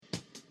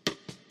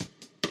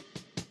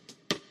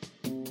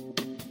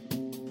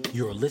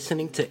You're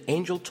listening to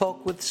Angel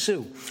Talk with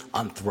Sue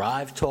on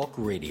Thrive Talk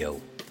Radio.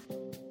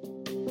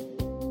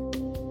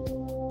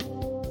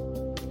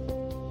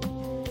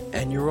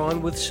 And you're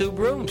on with Sue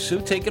Broom. Sue,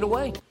 take it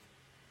away.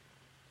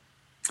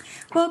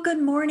 Well,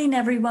 good morning,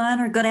 everyone,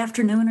 or good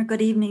afternoon, or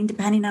good evening,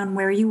 depending on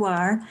where you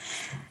are.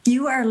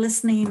 You are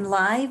listening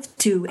live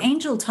to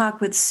Angel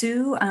Talk with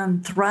Sue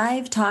on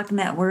Thrive Talk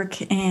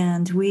Network,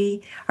 and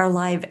we are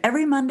live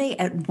every Monday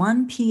at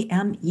 1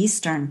 p.m.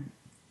 Eastern.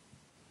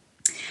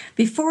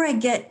 Before I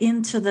get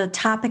into the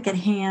topic at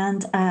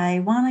hand, I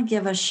want to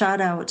give a shout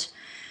out.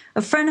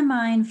 A friend of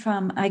mine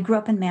I grew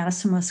up in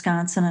Madison,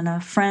 Wisconsin, and a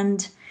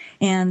friend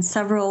and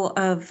several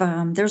of,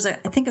 there's I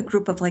think a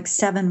group of like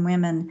 7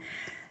 women.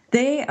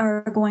 They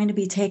are going to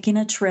be taking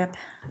a trip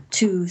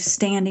to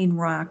Standing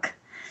Rock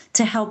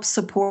to help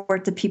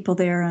support the people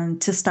there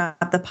and to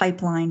stop the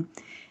pipeline.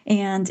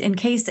 And in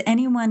case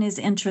anyone is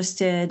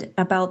interested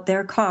about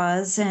their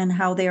cause and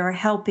how they are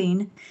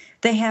helping,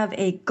 they have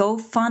a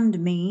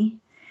GoFundMe,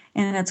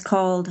 and it's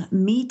called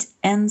Meat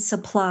and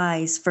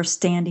Supplies for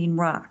Standing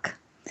Rock.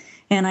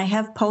 And I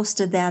have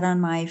posted that on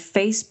my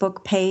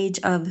Facebook page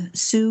of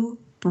Sue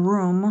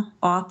Broom,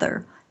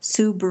 author.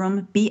 Sue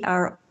Broom,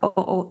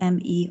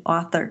 Broome,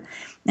 author.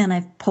 And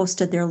I've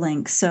posted their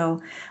link.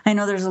 So I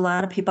know there's a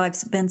lot of people.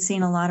 I've been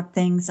seeing a lot of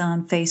things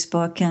on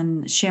Facebook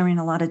and sharing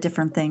a lot of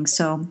different things.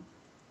 So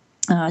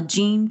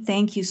Jean,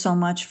 thank you so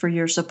much for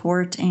your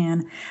support.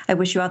 And I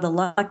wish you all the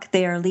luck.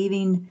 They are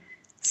leaving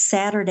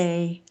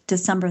Saturday,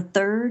 December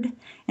 3rd,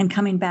 and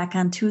coming back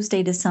on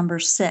Tuesday, December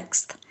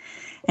 6th.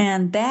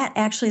 And that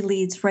actually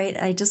leads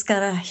I just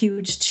got a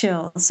huge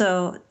chill.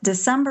 So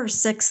December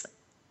 6th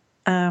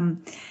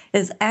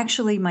is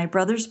actually my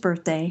brother's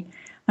birthday.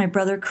 My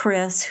brother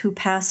Chris, who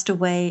passed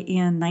away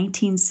in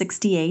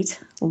 1968,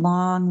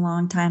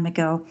 long time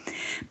ago.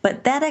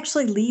 But that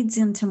actually leads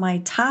into my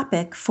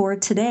topic for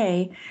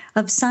today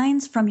of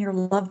signs from your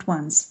loved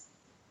ones.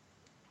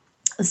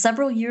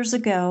 Several years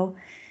ago,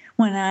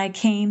 when I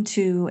came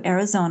to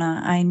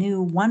Arizona, I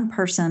knew one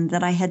person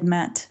that I had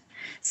met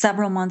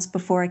several months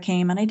before I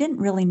came, and I didn't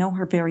really know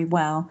her very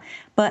well.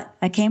 But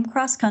I came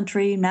cross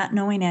country, not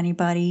knowing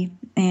anybody,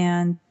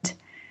 and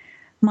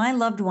my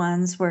loved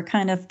ones were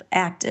kind of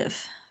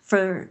active.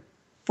 For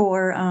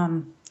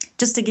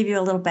just to give you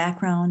a little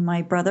background,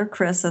 my brother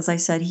Chris, as I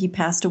said, he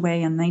passed away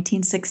in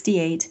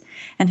 1968,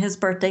 and his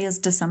birthday is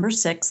December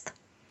 6th.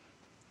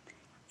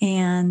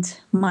 And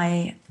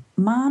my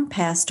mom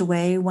passed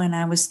away when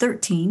I was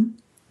 13.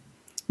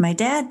 My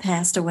dad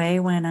passed away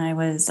when I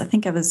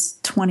think I was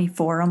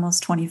 24,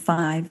 almost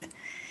 25.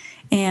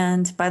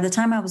 And by the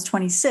time I was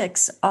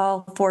 26,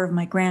 all 4 of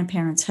my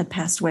grandparents had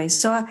passed away.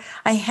 So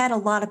I had a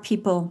lot of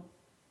people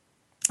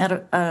at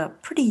a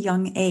pretty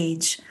young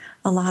age.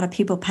 A lot of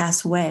people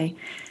pass away.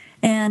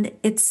 And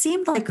it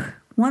seemed like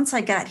once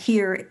I got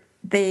here,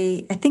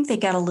 I think they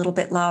got a little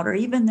bit louder,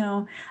 even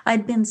though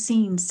I'd been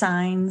seeing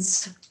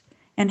signs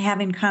and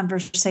having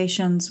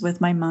conversations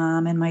with my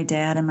mom and my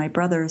dad and my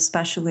brother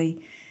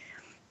especially.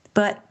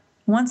 But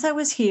once I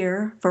was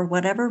here, for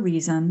whatever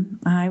reason,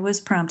 I was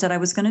prompted. I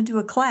was going to do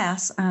a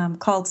class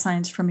called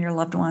Signs from Your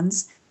Loved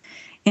Ones.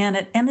 And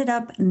it ended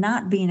up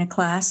not being a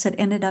class. It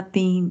ended up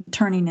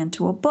turning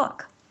into a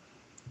book.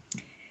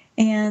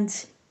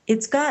 And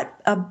it's got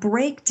a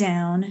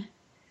breakdown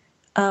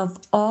of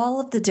all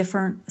of the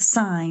different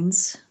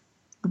signs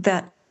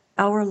that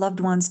our loved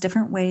ones,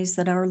 different ways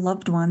that our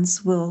loved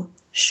ones will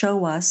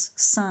show us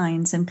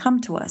signs and come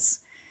to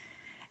us.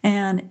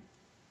 And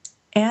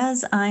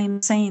as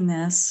I'm saying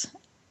this,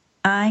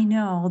 I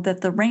know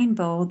that the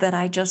rainbow that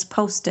I just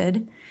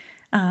posted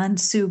on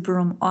Sue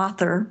Broom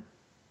Author,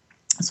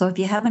 so if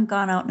you haven't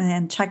gone out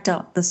and checked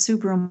out the Sue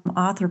Broom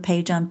Author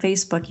page on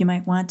Facebook, you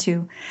might want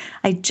to.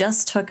 I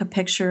just took a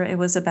picture, it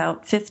was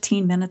about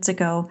 15 minutes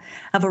ago,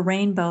 of a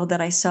rainbow that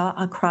I saw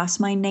across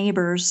my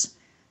neighbor's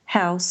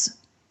house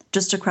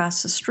just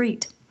across the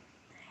street.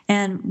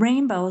 And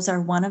rainbows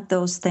are one of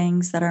those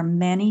things that are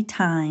many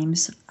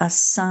times a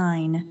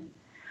sign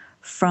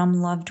from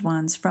loved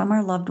ones, from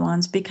our loved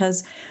ones,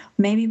 because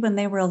maybe when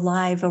they were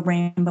alive, a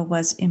rainbow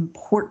was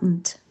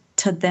important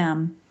to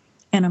them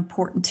and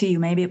important to you.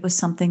 Maybe it was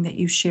something that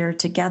you shared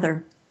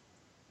together.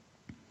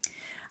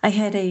 I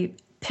had a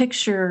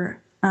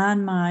picture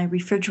on my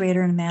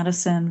refrigerator in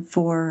Madison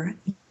for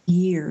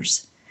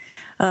years.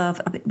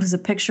 It was a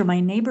picture my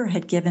neighbor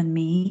had given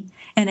me,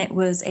 and it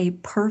was a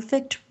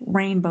perfect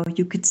rainbow.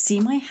 You could see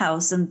my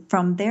house, and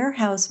from their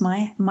house,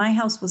 my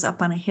house was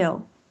up on a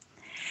hill.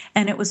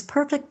 And it was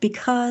perfect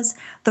because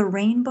the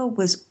rainbow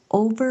was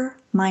over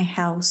my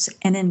house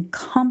and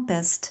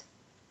encompassed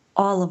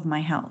all of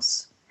my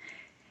house.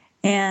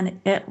 And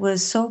it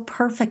was so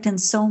perfect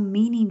and so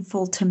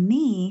meaningful to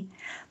me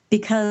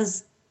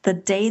because the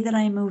day that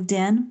I moved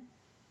in,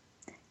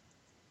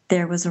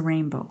 there was a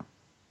rainbow.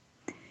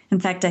 In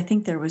fact, I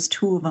think there was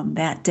 2 of them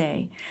that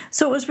day.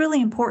 So it was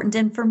really important.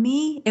 And for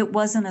me, it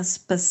wasn't a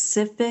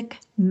specific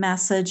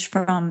message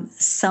from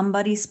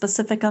somebody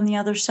specific on the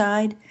other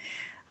side,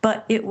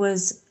 but it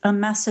was a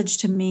message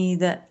to me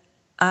that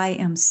I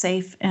am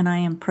safe and I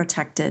am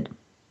protected.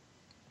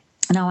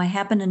 Now, I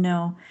happen to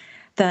know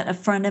that a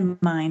friend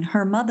of mine,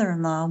 her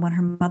mother-in-law, when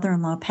her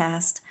mother-in-law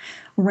passed,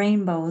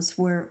 rainbows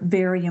were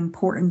very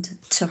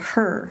important to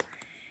her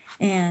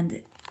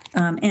and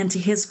to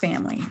his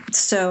family.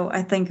 So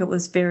I think it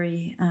was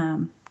very,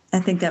 I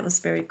think that was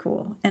very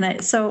cool.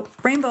 And so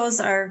rainbows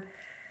are,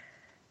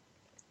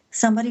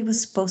 somebody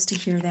was supposed to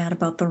hear that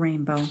about the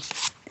rainbow.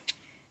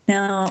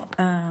 Now,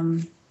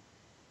 I'm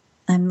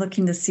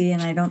looking to see,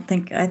 and I don't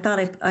think, I thought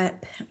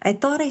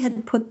I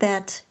had put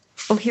that,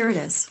 oh, here it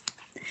is.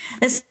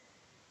 This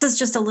is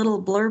just a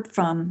little blurb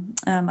from,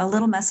 a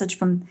little message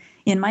from,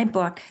 in my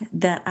book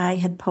that I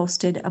had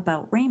posted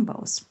about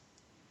rainbows.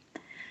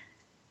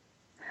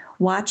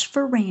 Watch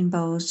for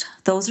rainbows.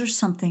 Those are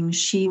something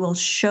she will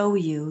show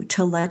you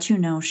to let you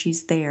know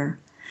she's there.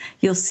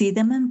 You'll see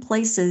them in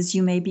places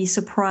you may be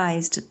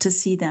surprised to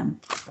see them.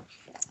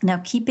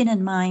 Now, keeping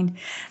in mind,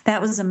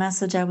 that was a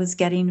message I was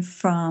getting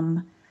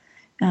from,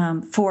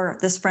 for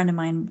this friend of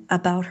mine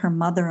about her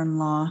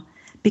mother-in-law,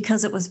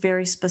 because it was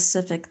very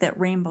specific that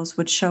rainbows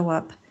would show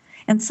up.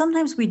 And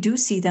sometimes we do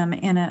see them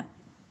in a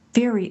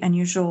very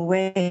unusual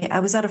way. I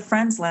was at a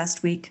friend's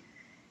last week,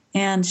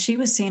 and she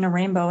was seeing a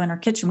rainbow in her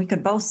kitchen. We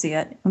could both see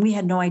it, and we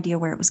had no idea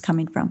where it was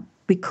coming from.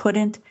 We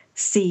couldn't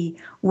see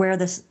where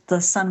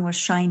the sun was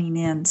shining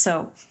in.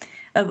 So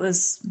it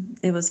was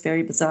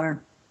very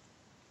bizarre,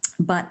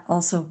 but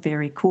also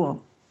very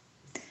cool.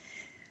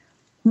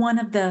 One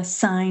of the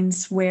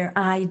signs where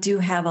I do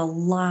have a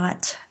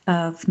lot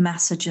of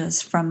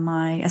messages from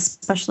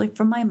especially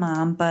from my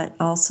mom, but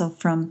also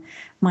from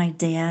my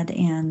dad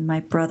and my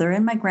brother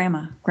and my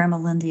grandma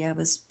Lindy, I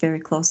was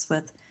very close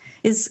with,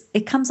 is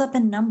it comes up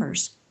in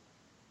numbers.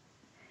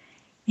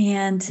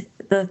 And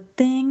the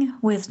thing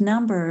with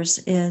numbers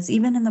is,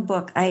 even in the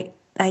book, I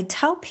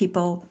tell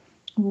people,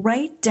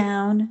 write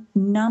down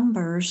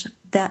numbers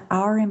that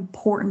are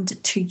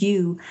important to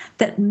you,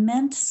 that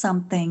meant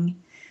something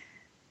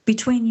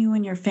between you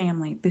and your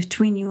family,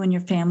 between you and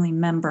your family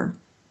member.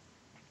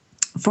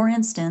 For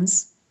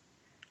instance,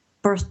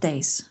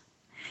 birthdays.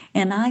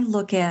 And I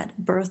look at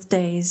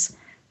birthdays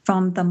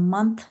from the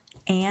month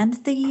and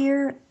the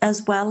year,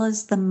 as well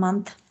as the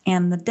month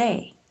and the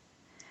day.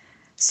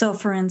 So,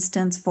 for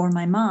instance, for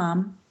my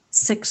mom,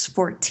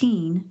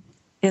 6/14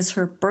 is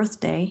her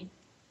birthday,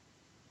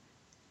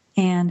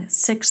 and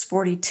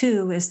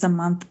 6/42 is the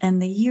month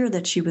and the year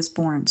that she was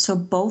born. So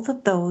both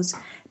of those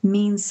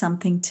mean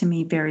something to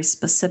me very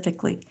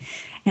specifically.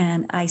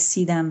 And I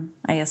see them,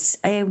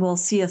 I will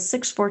see a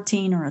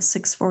 6/14 or a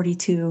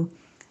 6/42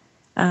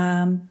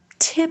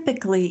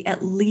 typically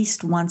at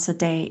least once a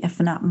day, if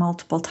not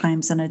multiple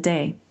times in a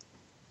day.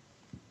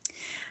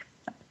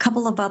 A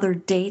couple of other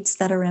dates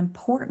that are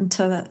important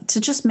to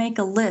just make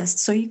a list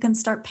so you can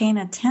start paying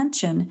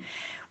attention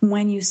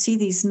when you see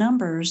these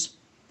numbers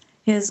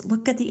is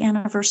look at the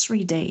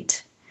anniversary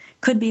date.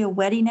 Could be a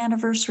wedding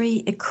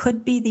anniversary. It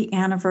could be the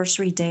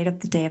anniversary date of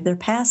the day of their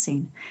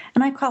passing.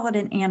 And I call it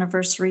an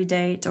anniversary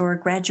date or a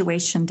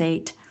graduation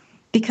date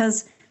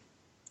because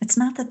it's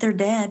not that they're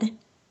dead.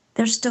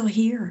 They're still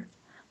here.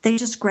 They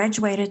just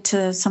graduated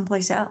to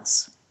someplace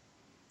else.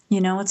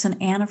 You know, it's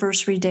an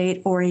anniversary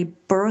date or a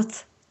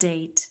birth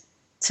date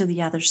to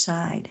the other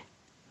side.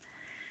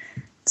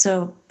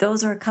 So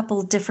those are a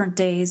couple of different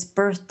days: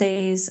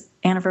 birthdays,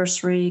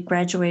 anniversary,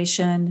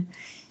 graduation,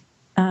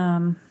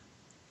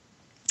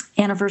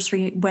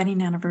 anniversary,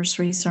 wedding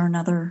anniversaries are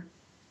another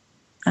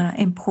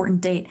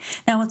important date.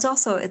 Now,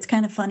 it's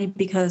kind of funny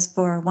because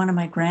for one of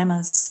my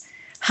grandmas,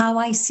 how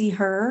I see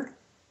her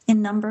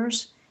in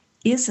numbers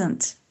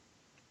isn't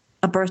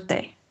a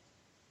birthday.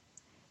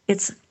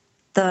 It's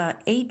the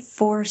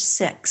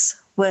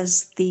 846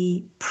 was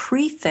the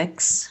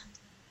prefix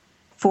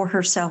for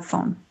her cell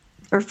phone,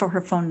 or for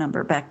her phone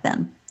number back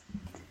then.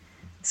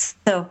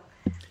 So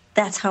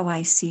that's how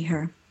I see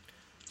her.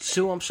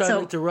 Sue, I'm sorry to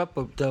interrupt,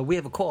 but we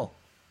have a call.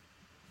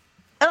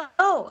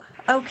 Oh,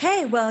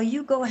 okay. Well,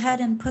 you go ahead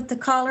and put the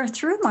caller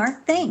through,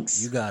 Mark.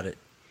 Thanks. You got it.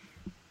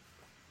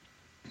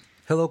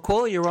 Hello,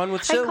 caller. You're on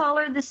with Sue.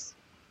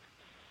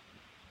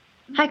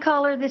 Hi,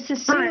 caller. This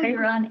is Sue. Hi.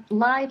 You're on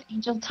Live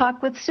Angel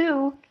Talk with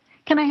Sue.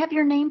 Can I have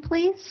your name,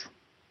 please?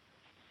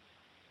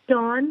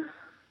 Dawn.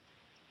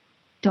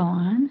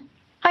 Dawn.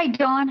 Hi,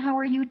 Dawn. How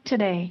are you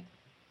today?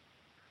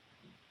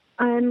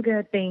 I'm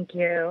good, thank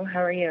you.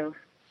 How are you?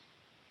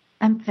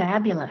 I'm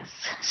fabulous.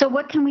 So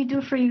what can we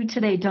do for you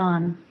today,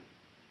 Dawn?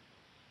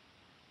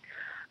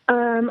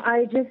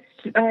 I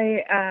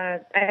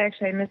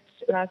missed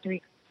last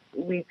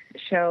week's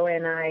show,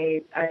 and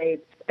I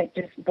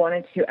just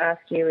wanted to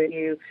ask you if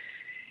you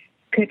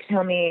could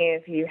tell me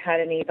if you had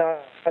any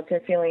thoughts or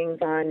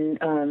feelings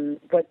on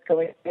what's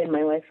going on in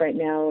my life right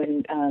now,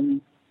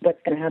 and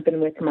what's going to happen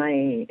with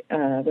my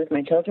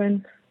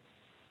children.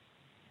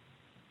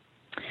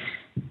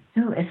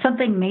 Oh, is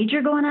something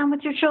major going on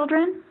with your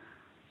children?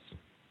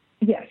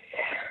 Yes.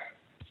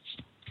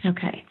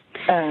 Okay.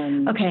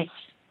 Okay.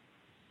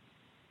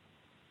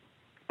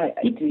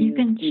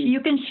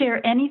 You can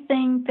share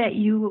anything that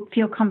you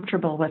feel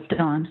comfortable with,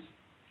 Dawn.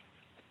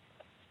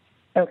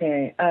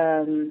 Okay.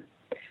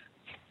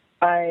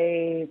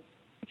 I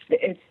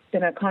it's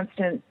been a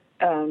constant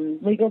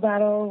legal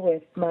battle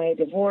with my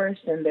divorce,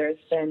 and there's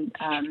been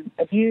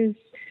abuse,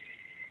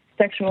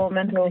 sexual,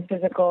 mental,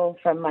 physical,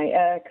 from my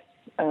ex.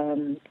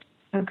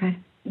 Okay.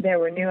 There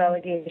were new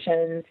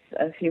allegations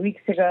a few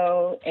weeks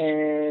ago,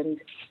 and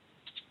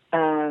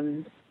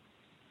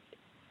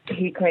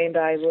he claimed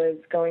I was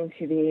going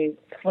to be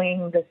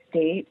fleeing the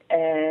state,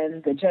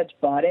 and the judge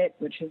bought it,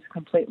 which is a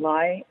complete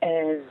lie.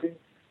 And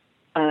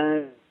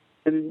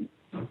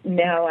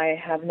now I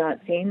have not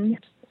seen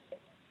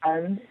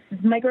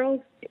my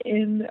girls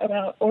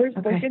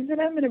spoken to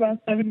them in about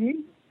 7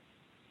 weeks.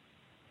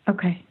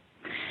 Okay.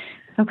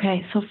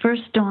 Okay, so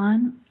first,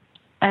 Dawn,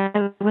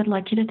 I would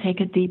like you to take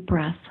a deep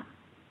breath.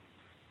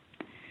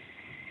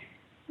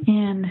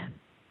 And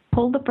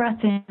pull the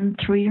breath in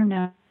through your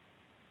nose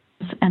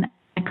and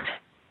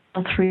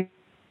exhale through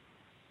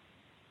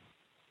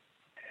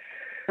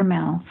your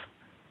mouth.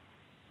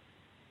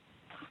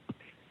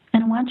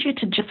 And I want you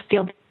to just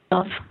feel the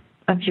love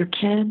of your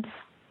kids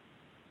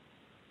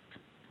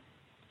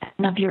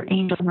and of your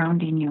angels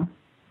surrounding you.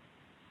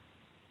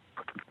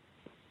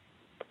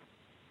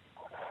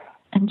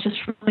 And just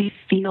really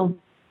feel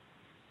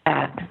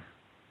that.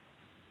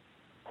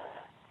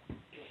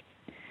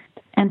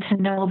 And to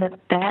know that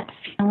that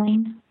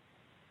feeling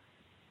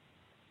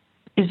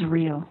is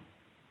real.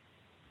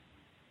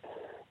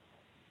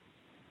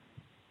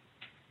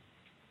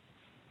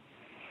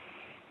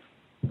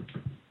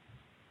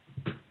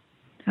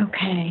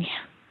 Okay.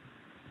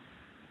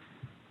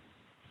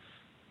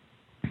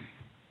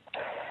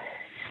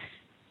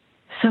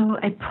 So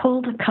I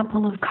pulled a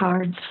couple of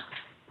cards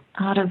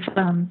out of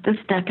this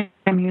deck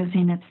I'm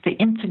using. It's the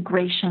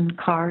Integration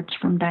cards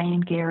from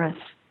Diane Garris.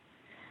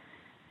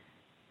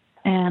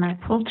 And I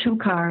pulled 2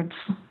 cards,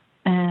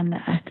 and,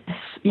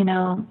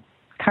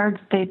 cards,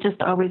 they just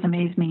always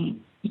amaze me.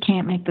 You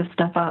can't make this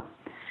stuff up.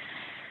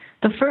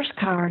 The first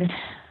card,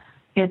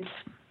 it's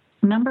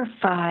number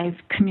 5,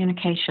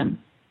 communication.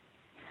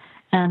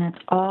 And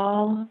it's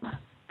all,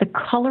 the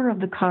color of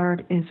the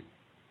card is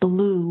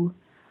blue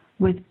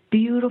with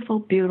beautiful,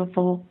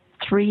 beautiful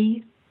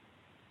 3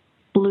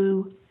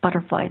 blue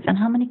butterflies. And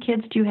how many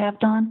kids do you have,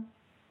 Dawn?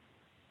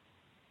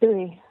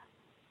 3.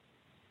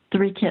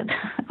 3 kids.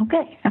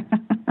 Okay.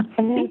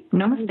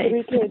 No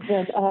mistakes. 3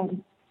 kids,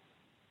 and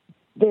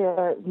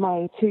they're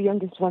my 2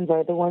 youngest ones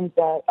are the ones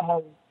that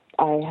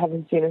I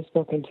haven't seen or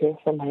spoken to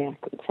from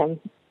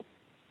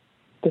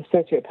the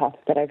sociopath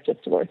that I've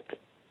just divorced.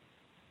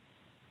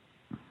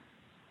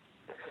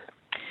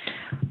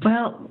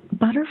 Well,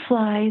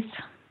 butterflies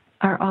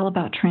are all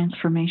about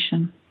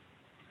transformation.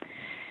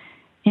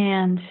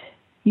 And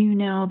you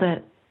know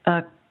that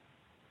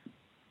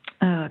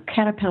a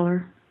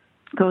caterpillar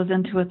goes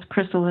into its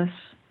chrysalis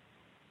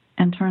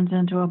and turns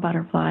into a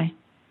butterfly.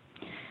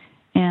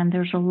 And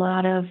there's a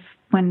lot of,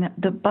 when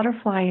the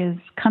butterfly is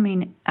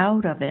coming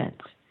out of it,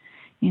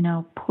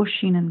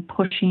 pushing and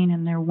pushing,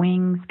 and their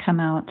wings come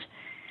out.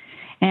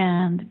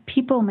 And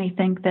people may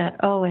think that,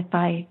 if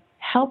I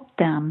help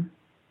them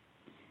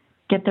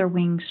get their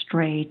wings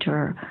straight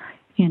or,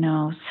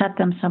 set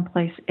them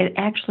someplace, it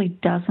actually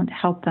doesn't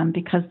help them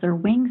because their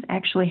wings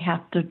actually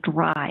have to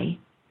dry.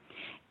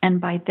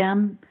 And by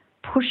them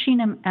pushing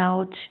them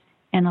out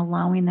and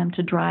allowing them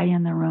to dry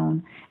on their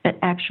own, it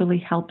actually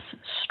helps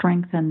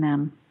strengthen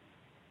them.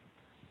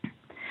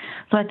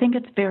 So I think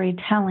it's very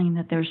telling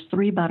that there's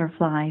 3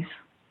 butterflies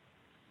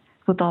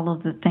with all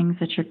of the things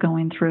that you're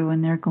going through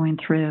and they're going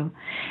through.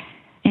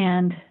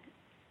 And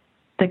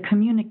the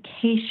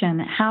communication,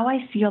 how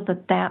I feel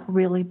that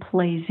really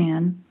plays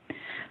in.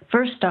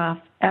 First off,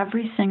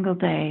 every single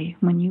day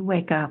when you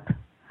wake up,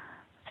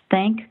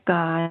 thank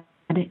God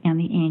and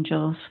the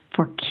angels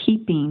for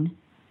keeping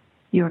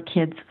your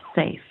kids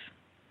safe.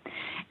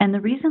 And the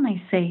reason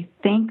I say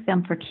thank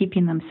them for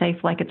keeping them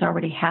safe like it's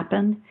already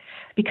happened,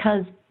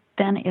 because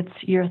then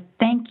you're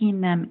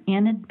thanking them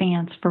in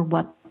advance for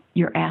what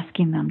you're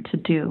asking them to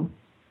do.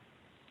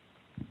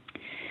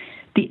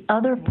 The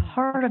other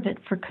part of it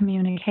for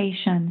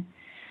communication,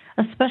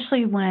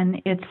 especially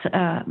when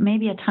it's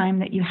maybe a time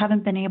that you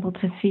haven't been able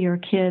to see your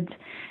kids,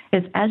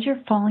 is as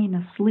you're falling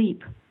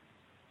asleep,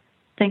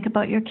 think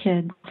about your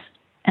kids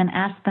and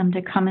ask them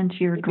to come into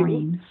your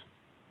dreams.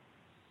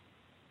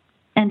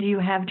 And do you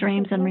have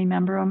dreams and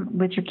remember them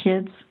with your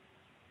kids?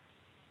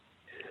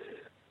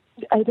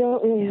 I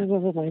don't really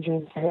remember my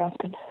dreams very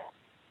often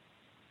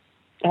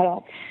at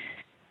all.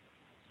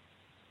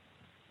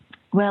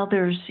 Well,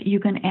 you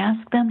can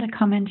ask them to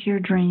come into your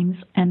dreams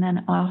and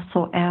then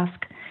also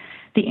ask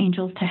the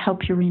angels to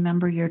help you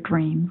remember your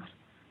dreams.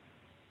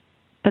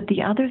 But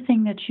the other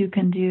thing that you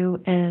can do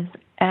is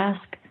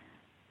ask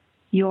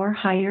your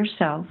higher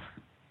self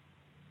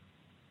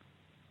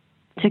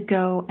to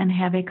go and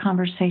have a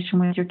conversation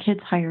with your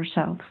kid's higher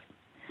self.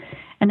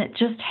 And it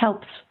just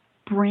helps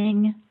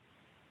bring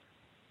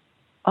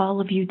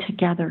all of you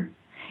together.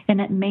 And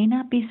it may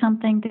not be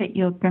something that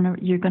you're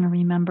gonna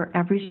remember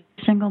every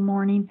single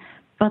morning,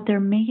 but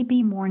there may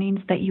be mornings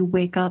that you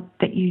wake up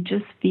that you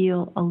just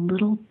feel a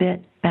little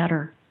bit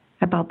better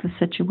about the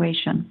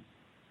situation.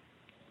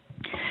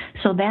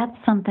 So that's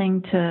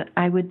something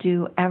I would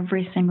do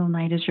every single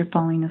night as you're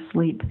falling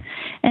asleep.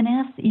 And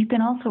you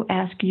can also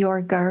ask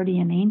your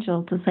guardian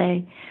angel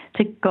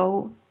to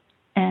go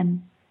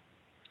and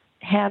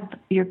have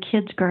your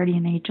kids'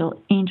 guardian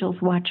angels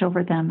watch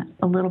over them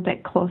a little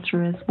bit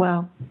closer as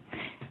well.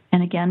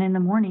 And again, in the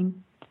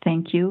morning,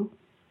 thank you,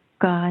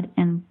 God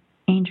and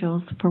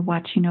angels, for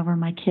watching over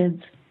my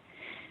kids.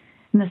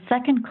 And the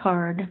second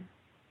card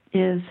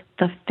is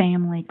the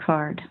family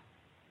card.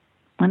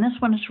 And this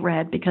one is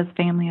red because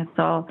family is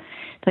all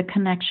the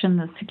connection,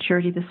 the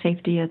security, the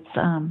safety. It's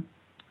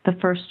the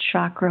first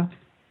chakra.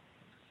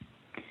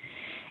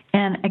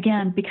 And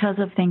again, because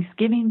of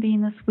Thanksgiving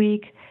being this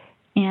week,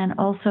 and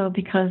also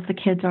because the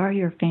kids are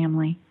your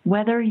family,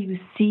 whether you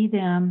see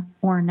them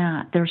or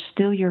not, they're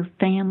still your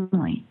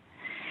family.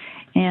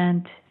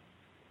 And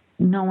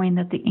knowing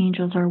that the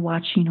angels are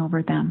watching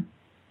over them.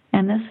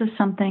 And this is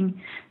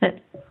something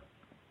that,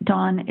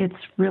 Dawn, it's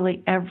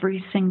really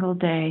every single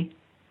day.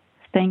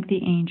 Thank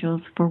the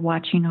angels for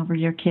watching over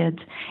your kids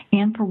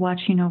and for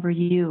watching over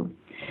you.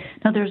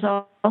 Now, there's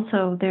a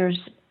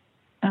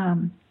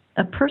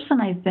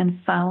person I've been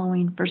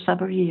following for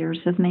several years.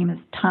 His name is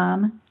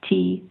Tom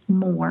T.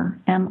 Moore,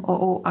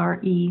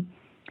 Moore.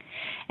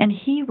 And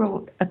he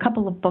wrote a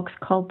couple of books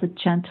called The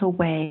Gentle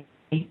Way.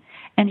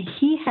 And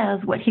he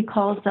has what he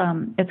calls,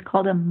 it's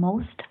called a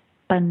most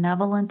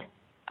benevolent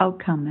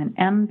outcome, an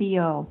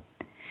MBO.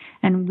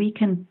 And we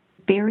can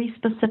very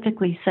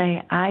specifically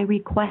say, I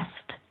request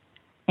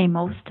a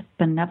most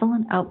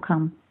benevolent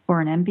outcome,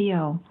 or an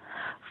MBO,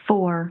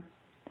 for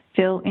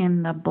fill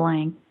in the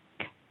blank.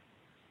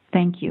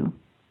 Thank you.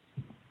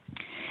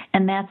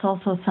 And that's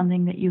also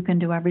something that you can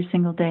do every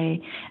single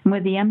day. And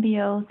with the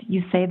MBOs,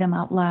 you say them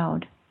out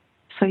loud.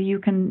 So you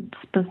can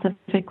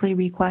specifically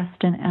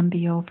request an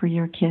MBO for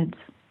your kids.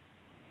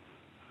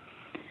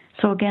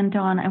 So again,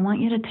 Dawn, I want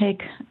you to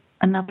take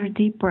another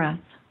deep breath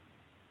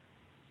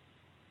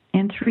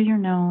in through your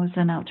nose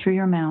and out through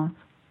your mouth.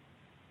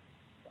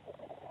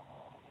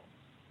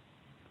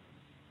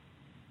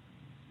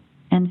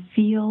 And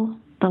feel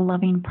the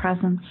loving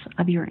presence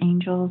of your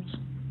angels.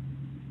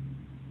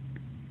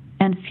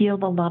 And feel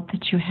the love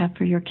that you have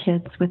for your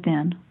kids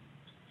within.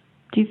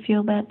 Do you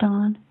feel that,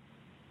 Dawn?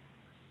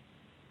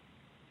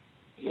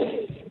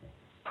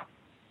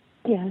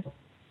 Yes.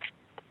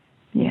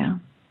 Yeah.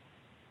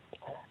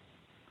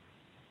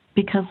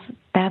 Because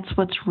that's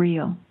what's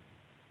real.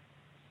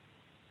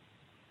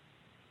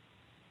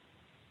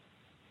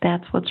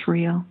 That's what's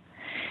real.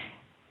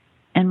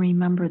 And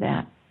remember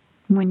that.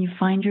 When you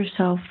find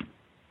yourself,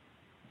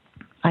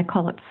 I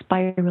call it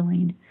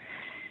spiraling,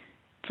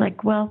 it's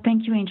like, well,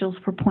 thank you, angels,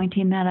 for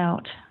pointing that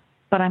out.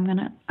 But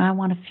I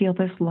want to feel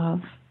this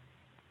love.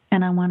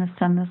 And I want to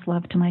send this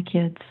love to my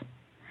kids.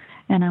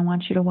 And I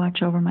want you to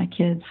watch over my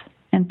kids.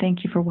 And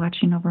thank you for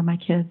watching over my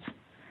kids.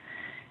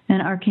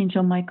 And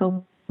Archangel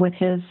Michael, with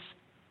his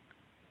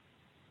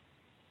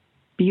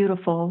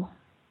beautiful,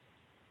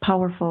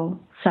 powerful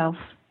self,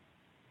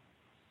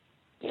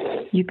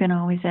 you can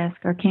always ask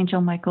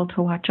Archangel Michael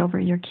to watch over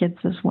your kids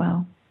as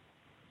well.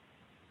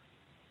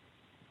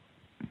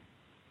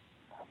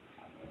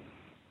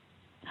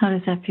 How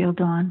does that feel,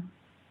 Dawn?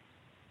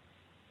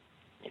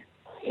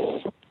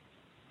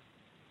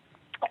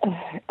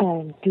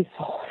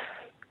 Peaceful.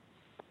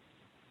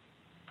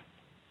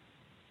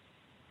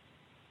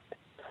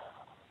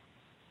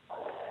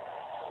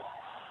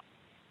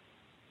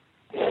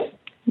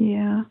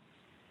 Yeah.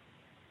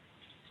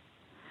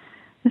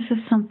 This is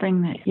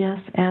something that, yes,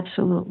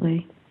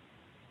 absolutely.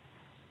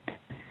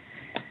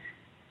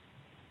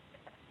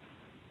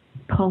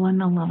 Pull in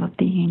the love of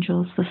the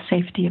angels, the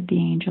safety of the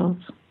angels.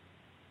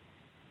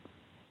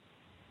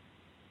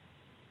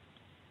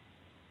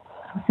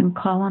 We can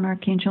call on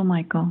Archangel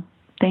Michael.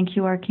 Thank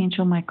you,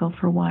 Archangel Michael,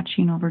 for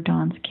watching over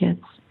Dawn's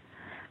kids,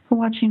 for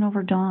watching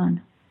over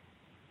Dawn,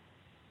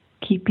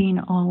 keeping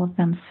all of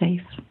them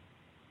safe.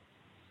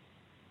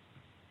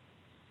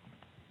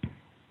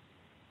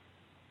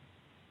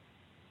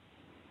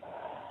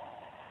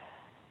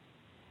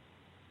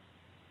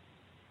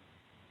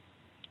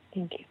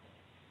 Thank you.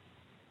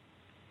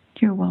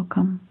 You're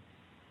welcome.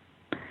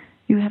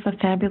 You have a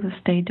fabulous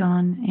day,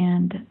 Dawn,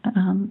 and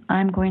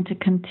I'm going to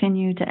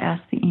continue to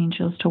ask the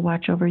angels to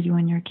watch over you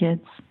and your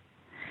kids.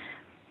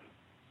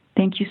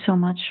 Thank you so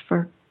much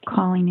for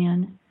calling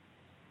in.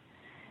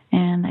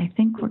 And I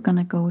think we're going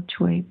to go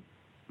to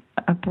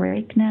a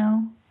break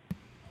now.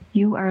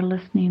 You are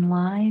listening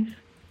live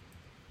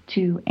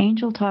to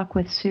Angel Talk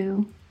with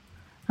Sue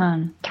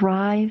on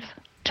Thrive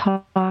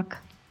Talk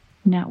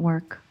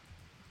Network.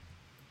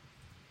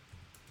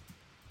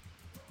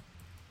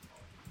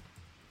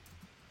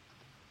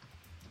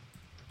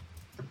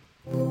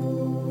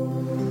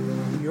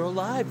 You're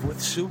live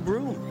with Sue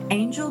Broom.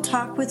 Angel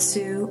Talk with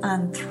Sue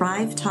on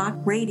Thrive Talk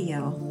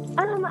Radio.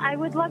 I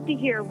would love to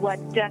hear what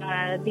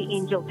the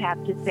angels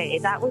have to say.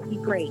 That would be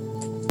great.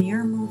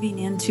 You're moving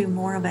into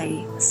more of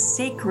a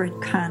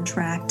sacred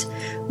contract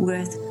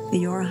with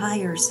your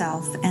higher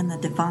self and the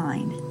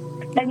divine.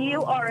 And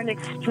you are an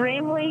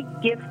extremely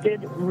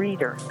gifted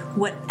reader.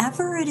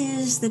 Whatever it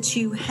is that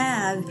you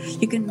have,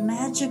 you can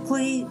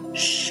magically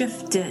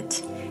shift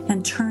it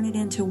and turn it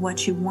into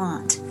what you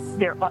want.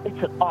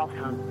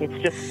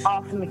 It's just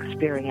awesome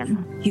experience.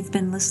 You've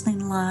been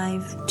listening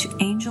live to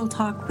Angel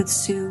Talk with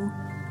Sue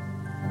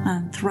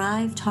on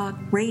Thrive Talk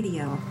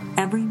Radio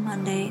every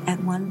Monday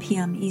at 1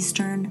 p.m.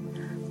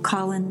 Eastern.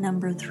 Call in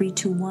number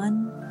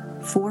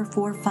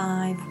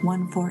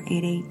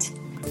 321-445-1488.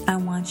 I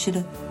want you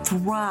to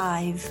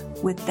thrive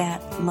with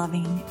that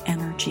loving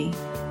energy.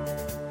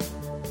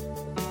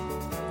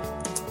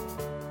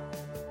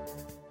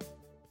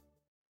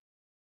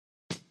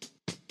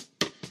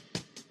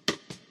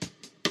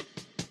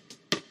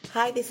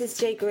 Hi, this is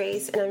Jay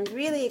Grace, and I'm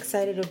really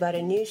excited about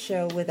a new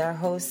show with our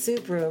host,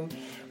 Sue Broom.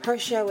 Her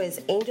show is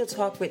Angel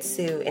Talk with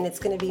Sue, and it's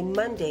going to be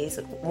Mondays,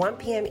 1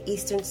 p.m.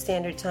 Eastern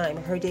Standard Time.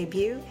 Her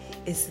debut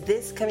is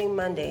this coming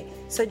Monday,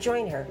 so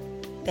join her.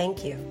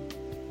 Thank you.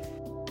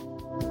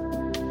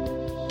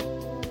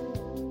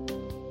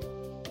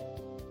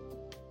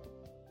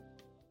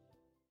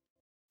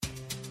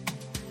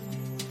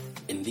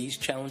 In these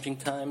challenging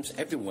times,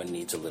 everyone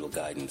needs a little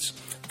guidance.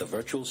 The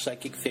Virtual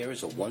Psychic Fair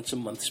is a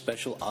once-a-month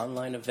special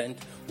online event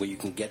where you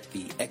can get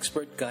the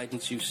expert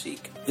guidance you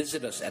seek.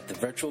 Visit us at the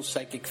Virtual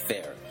Psychic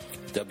Fair,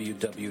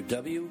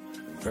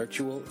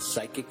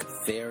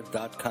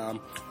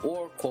 www.virtualpsychicfair.com,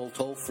 or call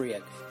toll-free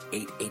at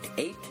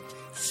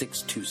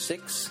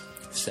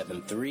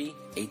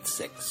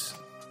 888-626-7386.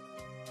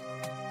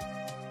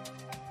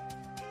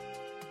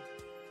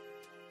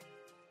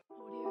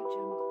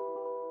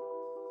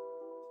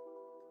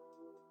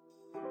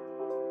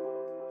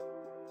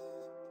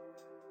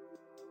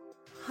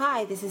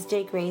 Hi, this is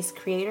Jay Grace,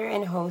 creator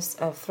and host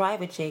of Thrive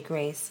with Jay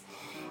Grace.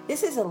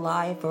 This is a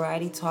live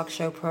variety talk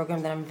show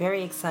program that I'm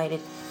very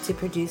excited to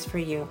produce for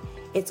you.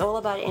 It's all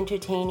about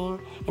entertaining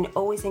and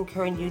always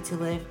encouraging you to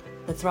live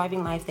the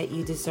thriving life that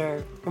you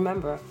deserve.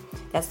 Remember,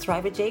 that's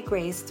Thrive with Jay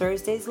Grace,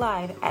 Thursdays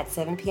live at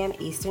 7 p.m.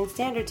 Eastern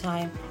Standard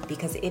Time,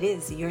 because it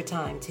is your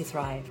time to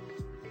thrive.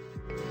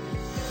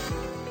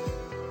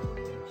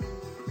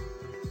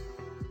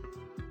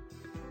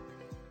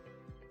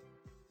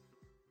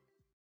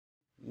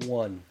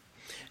 One.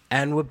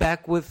 And we're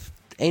back with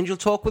Angel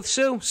Talk with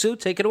Sue. Sue,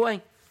 take it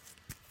away.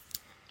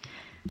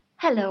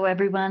 Hello,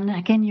 everyone.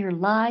 Again, you're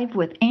live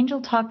with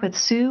Angel Talk with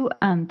Sue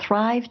on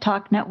Thrive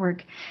Talk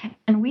Network.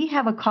 And we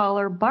have a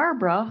caller,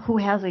 Barbara, who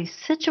has a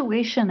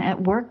situation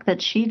at work that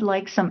she'd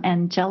like some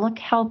angelic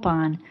help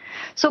on.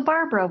 So,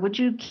 Barbara, would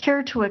you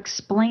care to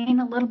explain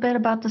a little bit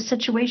about the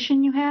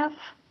situation you have?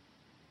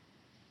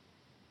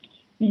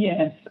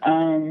 Yes.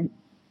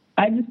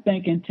 I just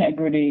think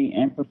integrity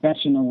and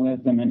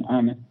professionalism and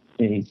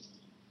honesty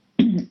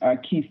are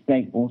key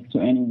staples to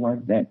any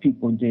work that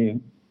people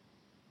do.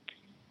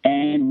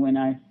 And when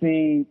I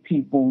see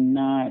people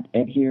not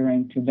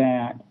adhering to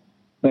that,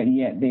 but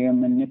yet they are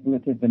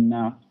manipulative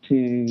enough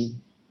to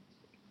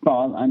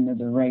fall under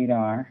the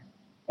radar,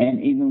 and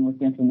even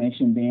with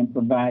information being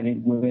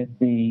provided with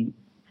the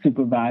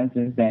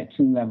supervisors at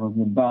 2 levels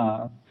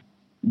above,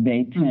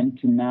 they tend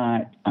to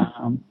not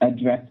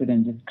address it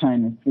and just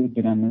kind of sweep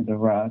it under the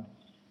rug.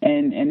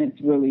 And it's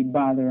really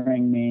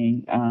bothering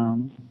me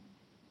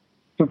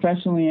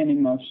professionally and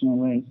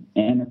emotionally,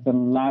 and it's a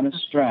lot of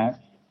stress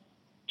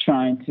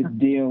trying to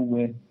deal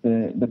with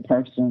the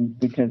persons,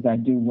 because I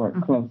do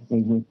work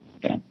closely with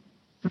them.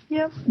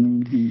 Yep.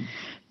 Mm-hmm.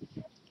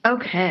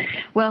 Okay.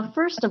 Well,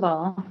 first of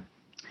all,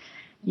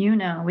 you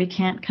know we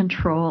can't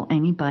control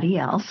anybody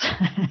else.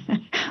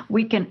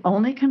 We can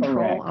only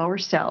control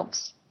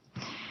ourselves.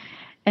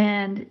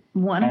 And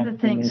one of the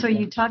things, so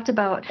you talked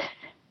about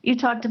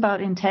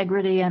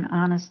integrity and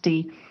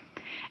honesty.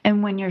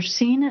 And when you're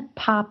seeing it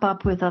pop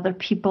up with other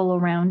people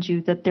around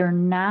you that they're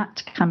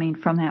not coming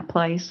from that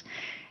place,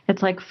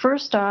 it's like,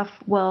 first off,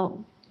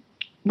 well,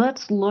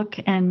 let's look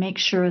and make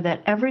sure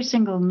that every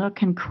single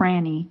nook and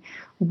cranny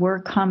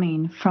we're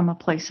coming from a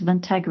place of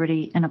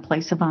integrity and a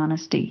place of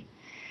honesty.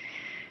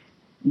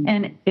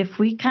 And if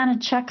we kind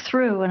of check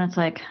through and it's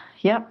like,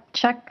 yep,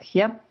 check,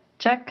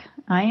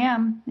 I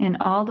am in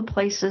all the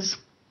places,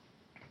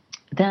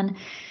 then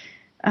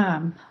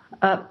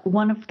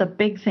one of the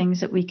big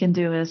things that we can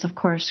do is, of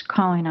course,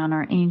 calling on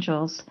our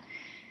angels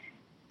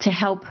to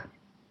help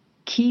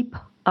keep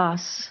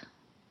us,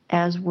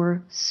 as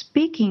we're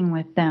speaking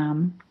with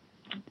them,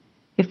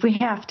 if we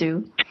have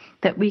to,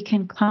 that we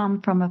can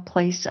come from a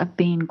place of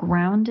being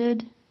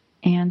grounded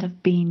and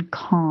of being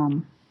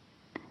calm,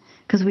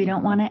 because we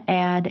don't want to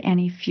add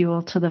any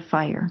fuel to the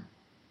fire,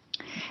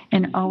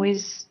 and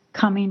always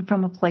coming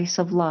from a place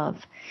of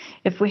love.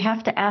 If we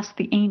have to ask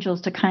the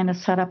angels to kind of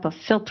set up a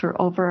filter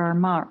over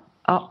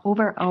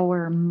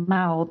our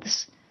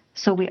mouths,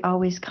 so we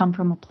always come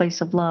from a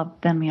place of love,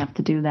 then we have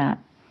to do that.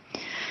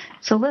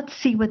 So let's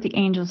see what the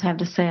angels have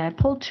to say. I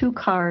pulled 2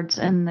 cards,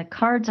 and the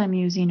cards I'm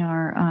using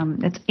are,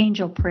 it's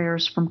Angel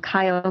Prayers from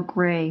Kyle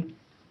Gray.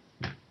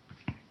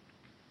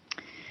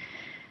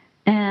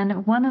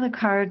 And one of the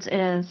cards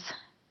is,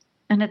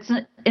 And it's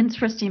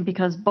interesting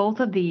because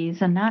both of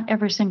these, and not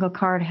every single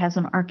card has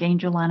an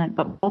archangel on it,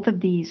 but both of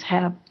these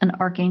have an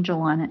archangel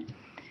on it.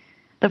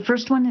 The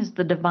first one is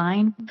the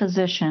divine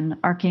physician,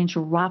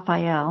 Archangel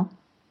Raphael.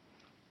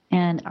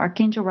 And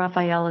Archangel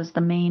Raphael is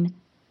the main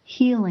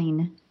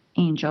healing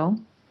angel.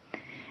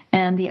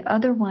 And the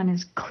other one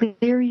is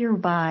Clear Your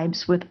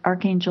Vibes with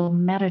Archangel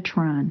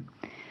Metatron.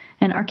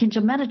 And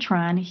Archangel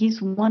Metatron,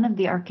 he's one of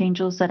the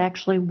archangels that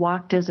actually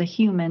walked as a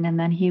human, and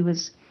then he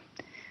was,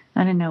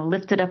 I don't know,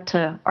 lifted up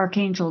to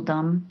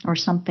archangeldom or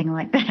something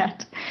like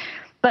that.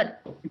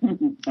 But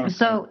okay.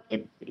 So,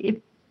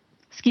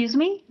 excuse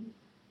me?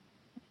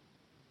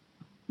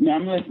 No,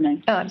 I'm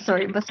listening. Oh, I'm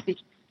sorry. It must be.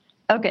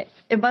 Okay,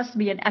 it must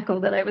be an echo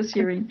that I was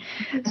hearing.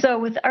 So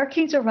with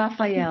Archangel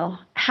Raphael,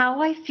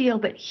 how I feel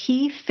that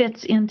he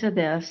fits into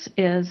this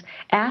is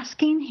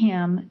asking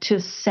him to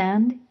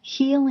send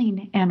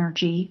healing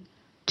energy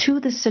to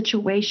the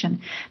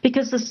situation.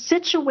 Because the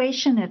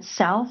situation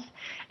itself,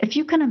 if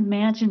you can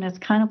imagine, it's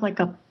kind of like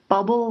a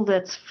bubble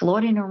that's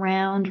floating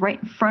around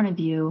right in front of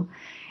you,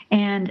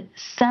 and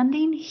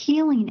sending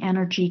healing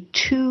energy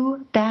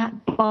to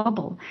that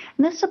bubble.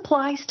 And this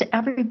applies to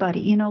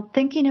everybody. You know,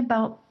 thinking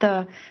about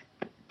the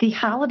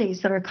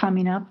holidays that are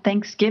coming up,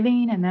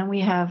 Thanksgiving, and then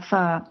we have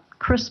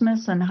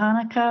Christmas and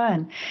Hanukkah,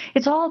 and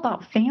it's all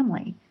about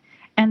family.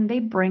 And they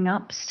bring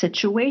up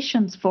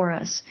situations for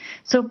us.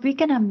 So if we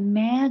can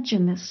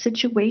imagine this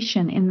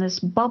situation in this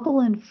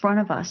bubble in front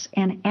of us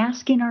and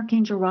asking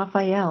Archangel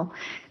Raphael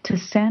to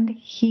send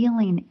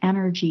healing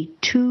energy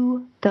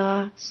to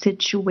the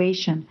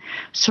situation,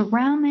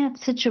 surround that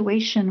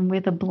situation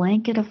with a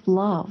blanket of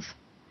love,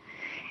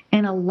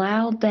 and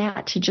allow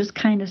that to just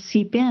kind of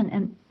seep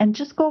in and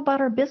just go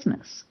about our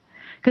business.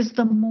 Because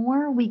the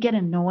more we get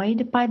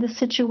annoyed by the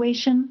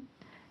situation,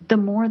 the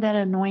more that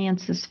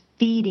annoyance is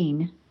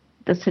feeding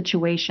the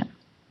situation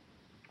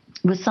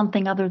with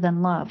something other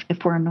than love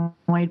if we're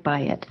annoyed by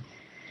it.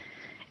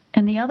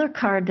 And the other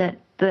card that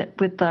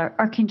with the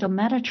Archangel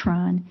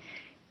Metatron,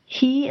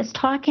 he is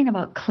talking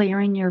about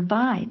clearing your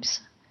vibes.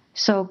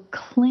 So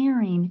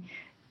clearing,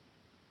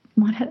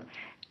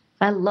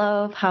 I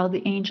love how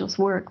the angels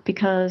work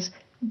because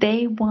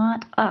they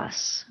want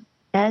us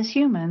as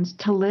humans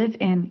to live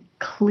in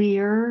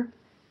clear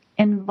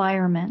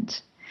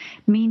environment,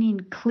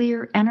 meaning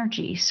clear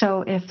energy.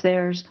 So if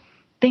there's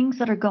things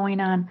that are going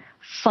on,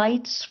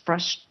 fights,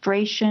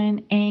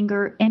 frustration,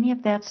 anger, any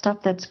of that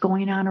stuff that's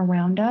going on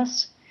around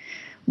us,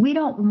 we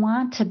don't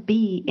want to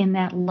be in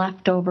that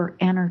leftover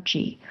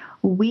energy.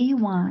 We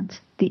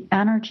want the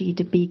energy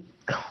to be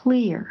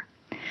clear.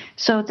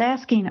 So it's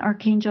asking,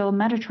 Archangel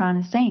Metatron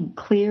is saying,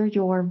 clear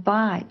your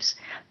vibes.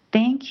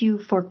 Thank you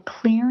for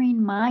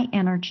clearing my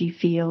energy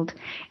field.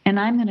 And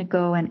I'm going to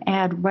go and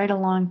add right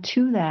along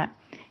to that.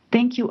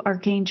 Thank you,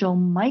 Archangel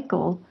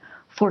Michael,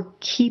 for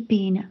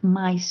keeping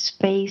my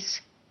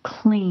space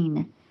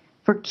clean,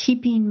 for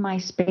keeping my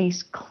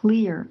space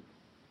clear.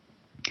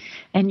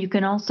 And you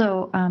can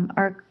also,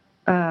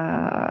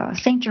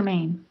 Saint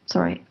Germain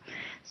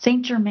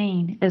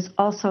is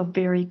also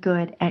very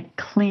good at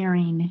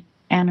clearing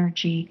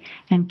energy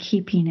and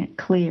keeping it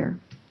clear.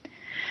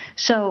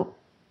 So,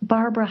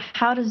 Barbara,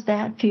 how does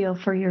that feel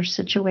for your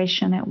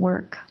situation at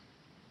work?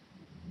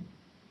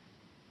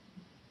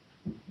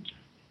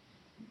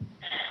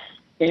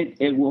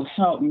 It will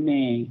help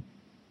me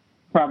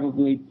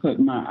probably put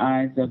my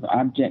eyes of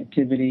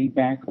objectivity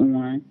back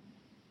on,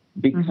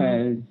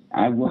 because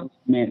I will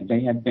admit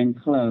they have been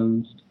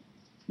closed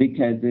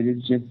because it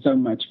is just so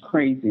much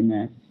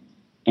craziness.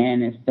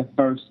 And it's the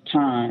first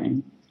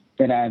time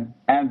that I've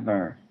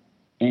ever,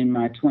 in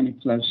my 20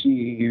 plus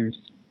years,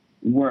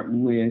 worked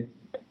with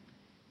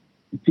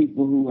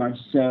people who are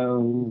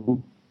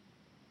so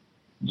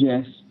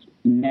just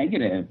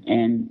negative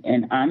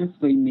and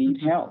honestly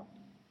need help.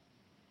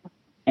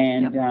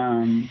 And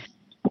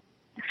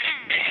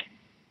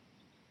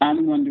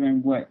I'm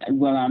wondering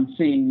I'm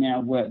seeing now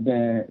what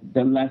the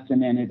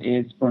lesson in it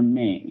is for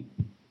me.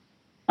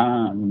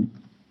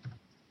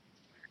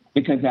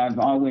 Because I've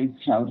always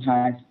held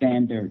high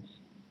standards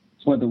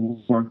for the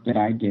work that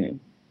I do.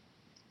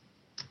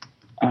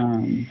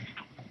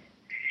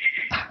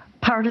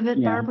 Part of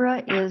it,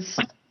 Barbara,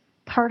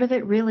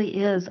 really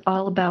is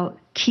all about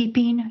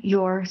keeping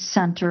your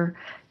center,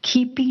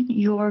 keeping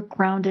your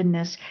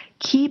groundedness,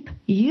 keep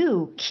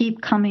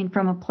coming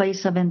from a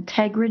place of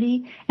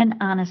integrity and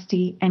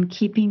honesty and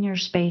keeping your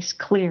space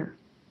clear.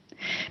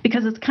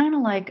 Because it's kind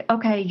of like,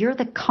 okay, you're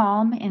the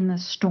calm in the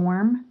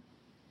storm,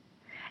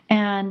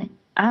 and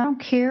I don't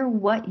care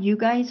what you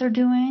guys are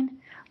doing,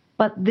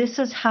 but this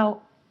is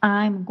how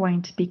I'm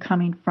going to be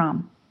coming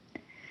from.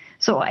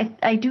 So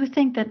I do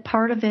think that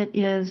part of it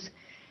is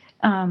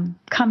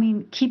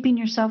keeping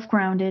yourself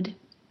grounded,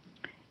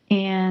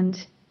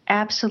 and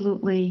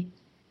absolutely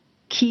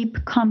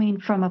keep coming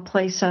from a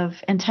place of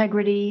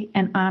integrity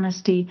and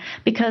honesty,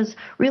 because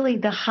really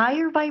the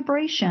higher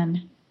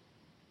vibration,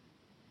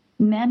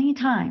 many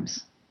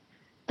times,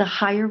 the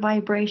higher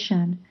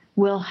vibration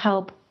will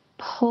help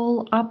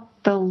pull up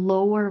the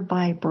lower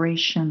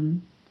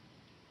vibration.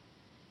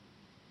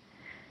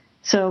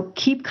 So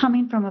keep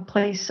coming from a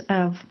place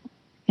of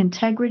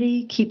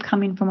integrity, keep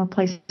coming from a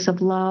place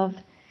of love,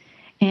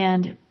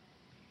 and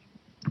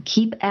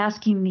keep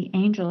asking the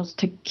angels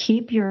to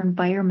keep your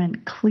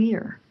environment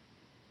clear.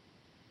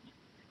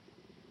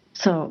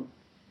 So,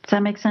 does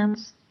that make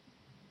sense?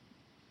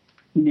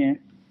 Yeah.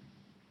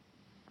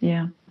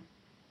 Yeah.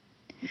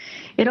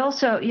 It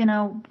also,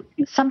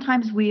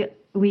 sometimes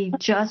we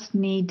just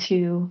need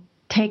to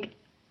take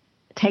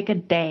a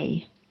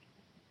day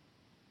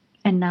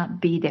and not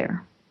be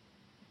there,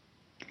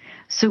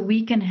 so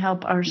we can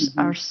help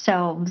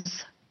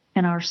ourselves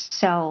and our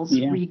cells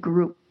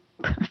regroup.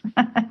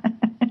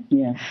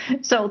 Yeah.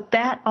 So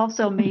that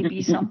also may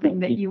be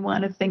something that you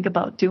want to think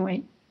about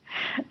doing,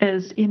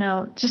 is,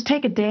 just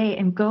take a day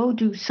and go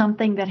do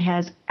something that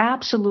has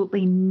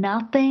absolutely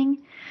nothing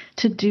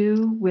to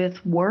do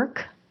with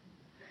work,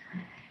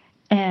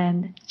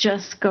 and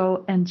just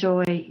go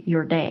enjoy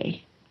your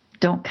day.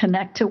 Don't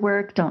connect to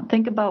work. Don't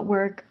think about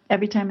work.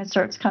 Every time it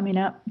starts coming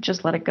up,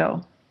 just let it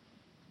go.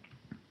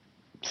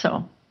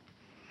 So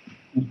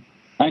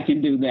I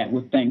can do that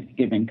with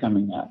Thanksgiving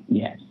coming up.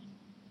 Yes.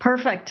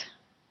 Perfect.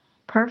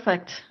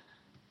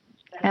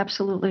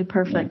 Absolutely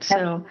perfect.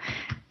 So,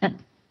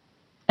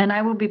 and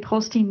I will be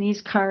posting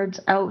these cards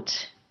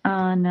out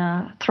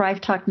on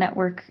Thrive Talk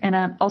Network, and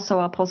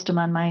I'll post them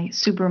on my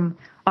Sue Broom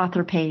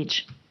author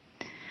page.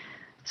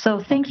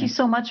 So thank you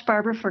so much,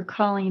 Barbara, for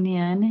calling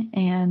in,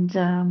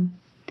 and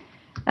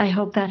I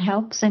hope that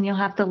helps. And you'll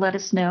have to let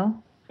us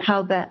know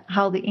how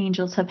the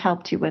angels have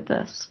helped you with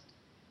this.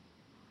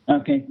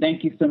 Okay,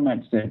 thank you so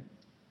much, Sue.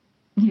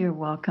 You're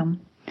welcome.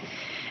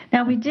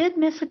 Now, we did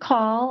miss a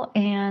call,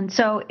 and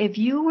so if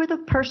you were the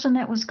person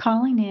that was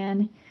calling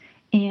in,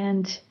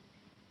 and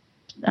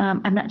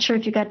I'm not sure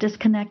if you got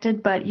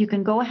disconnected, but you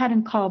can go ahead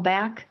and call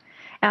back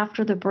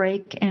after the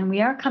break, and we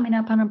are coming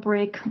up on a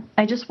break.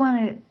 I just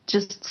want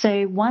to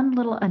say one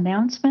little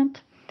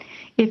announcement.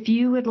 If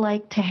you would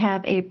like to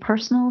have a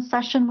personal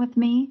session with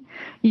me,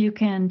 you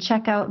can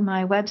check out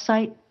my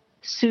website,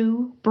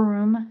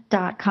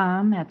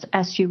 SueBroom.com. That's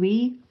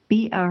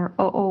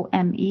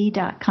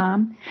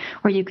SueBroome.com,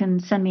 or you can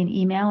send me an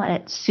email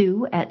at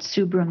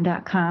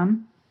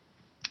Sue@SueBroom.com.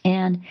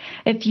 And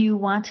if you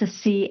want to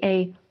see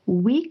a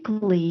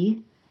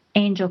weekly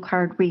angel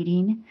card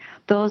reading,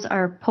 those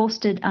are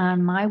posted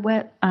on my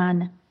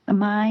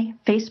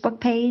Facebook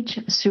page,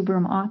 Sue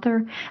Broom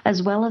Author,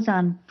 as well as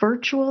on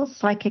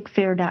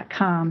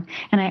virtualpsychicfair.com.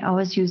 And I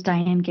always use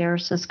Diane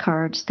Garris's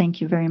cards.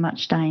 Thank you very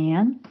much,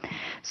 Diane.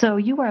 So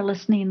you are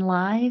listening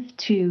live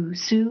to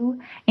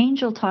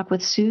Angel Talk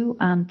with Sue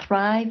on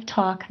Thrive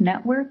Talk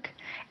Network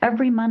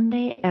every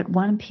Monday at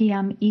 1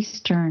 p.m.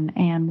 Eastern.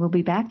 And we'll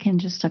be back in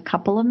just a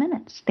couple of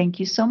minutes. Thank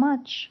you so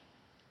much.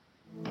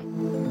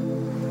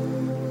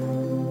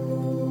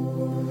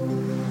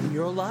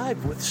 You're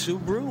live with Sue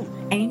Broom.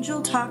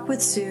 Angel Talk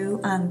with Sue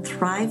on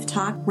Thrive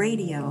Talk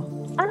Radio.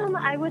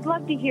 I would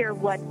love to hear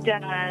what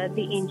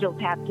the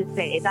angels have to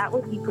say. That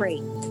would be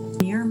great.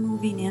 You're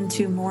moving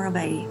into more of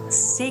a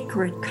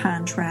sacred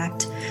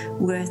contract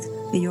with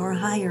your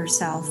higher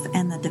self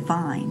and the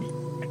divine.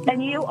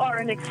 And you are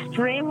an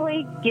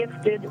extremely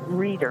gifted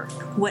reader.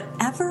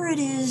 Whatever it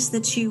is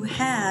that you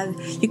have,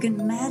 you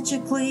can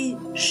magically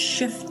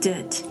shift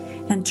it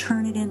and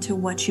turn it into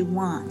what you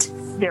want.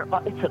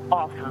 It's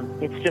awesome.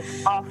 It's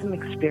just awesome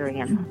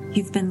experience.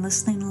 You've been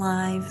listening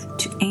live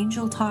to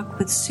Angel Talk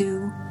with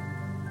Sue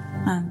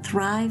on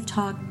Thrive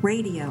Talk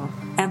Radio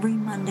every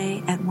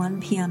Monday at 1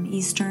 p.m.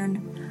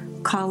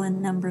 Eastern. Call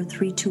in number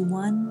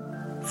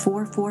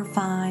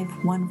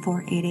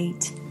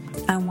 321-445-1488.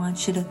 I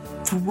want you to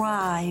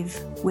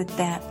thrive with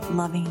that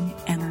loving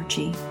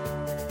energy.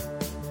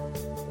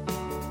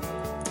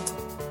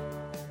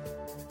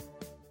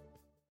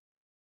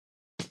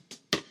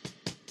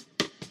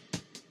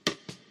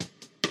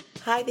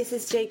 Hi, this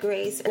is Jay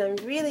Grace, and I'm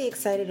really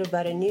excited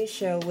about a new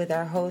show with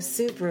our host,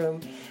 Sue Broom.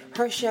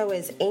 Her show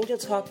is Angel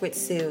Talk with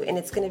Sue, and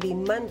it's going to be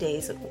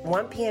Mondays,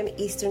 1 p.m.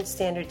 Eastern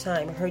Standard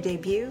Time. Her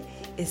debut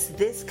is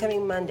this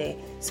coming Monday,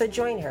 so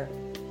join her.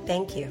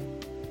 Thank you.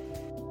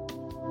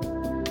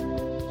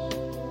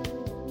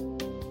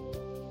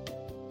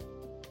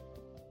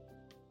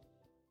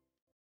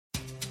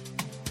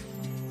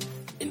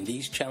 In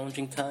these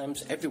challenging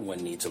times,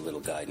 everyone needs a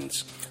little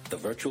guidance. The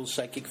Virtual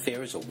Psychic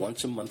Fair is a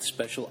once-a-month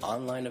special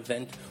online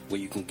event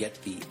where you can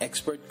get the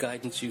expert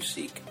guidance you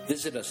seek.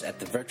 Visit us at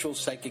the Virtual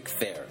Psychic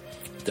Fair,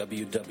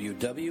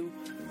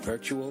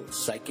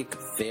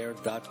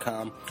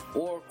 www.virtualpsychicfair.com,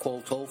 or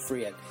call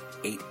toll-free at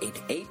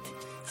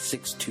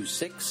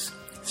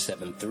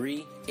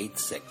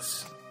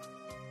 888-626-7386.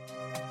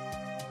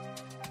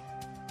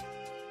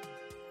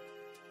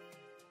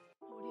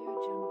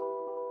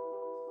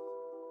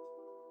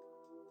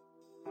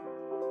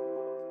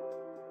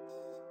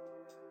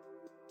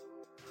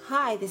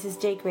 Hi, this is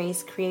Jay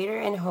Grace, creator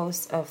and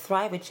host of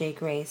Thrive with Jay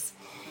Grace.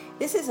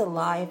 This is a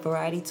live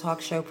variety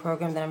talk show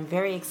program that I'm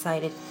very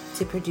excited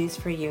to produce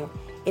for you.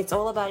 It's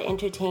all about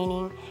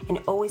entertaining and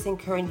always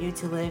encouraging you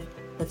to live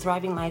the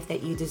thriving life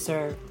that you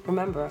deserve.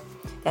 Remember,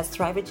 that's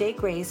Thrive with Jay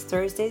Grace,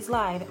 Thursdays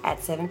live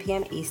at 7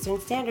 p.m. Eastern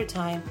Standard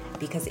Time,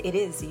 because it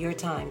is your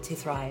time to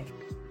thrive.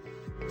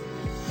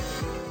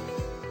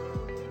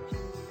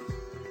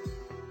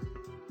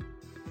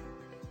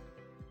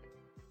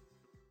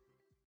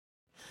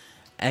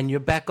 And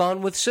you're back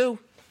on with Sue.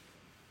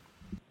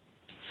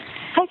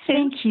 Hi,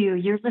 thank you.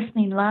 You're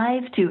listening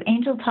live to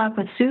Angel Talk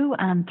with Sue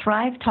on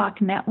Thrive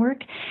Talk Network.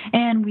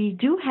 And we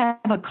do have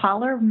a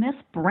caller, Miss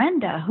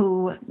Brenda,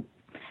 who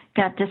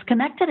got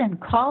disconnected and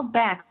called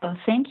back. So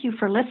thank you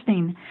for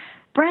listening.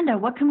 Brenda,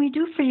 what can we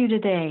do for you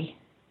today?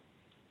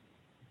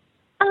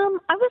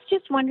 I was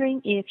just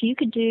wondering if you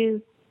could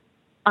do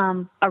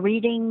a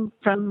reading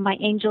from my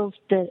angels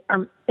that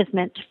is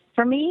meant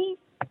for me.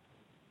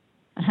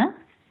 Uh-huh.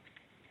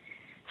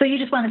 So you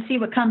just want to see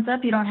what comes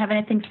up? You don't have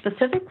anything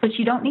specific, but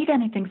you don't need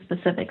anything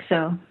specific,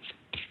 so.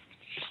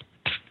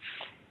 Is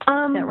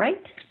that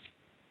right?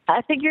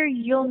 I figure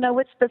you'll know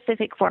what's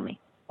specific for me,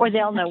 or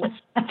they'll know what's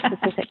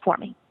specific for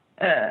me.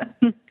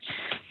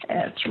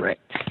 That's right.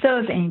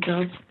 Those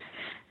angels.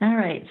 All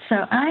right, so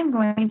I'm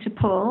going to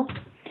pull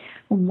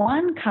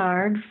one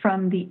card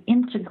from the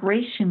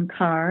integration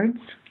cards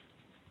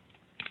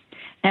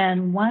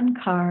and one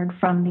card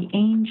from the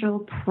angel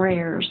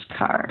prayers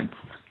cards.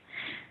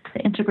 The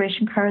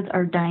integration cards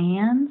are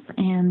Diane's,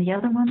 and the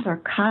other ones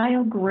are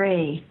Kyle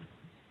Gray.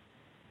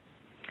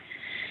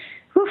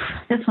 Whew,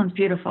 this one's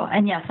beautiful.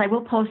 And yes, I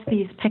will post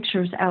these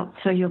pictures out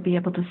so you'll be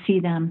able to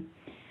see them.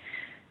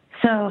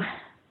 So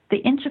the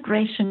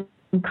integration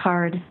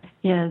card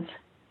is,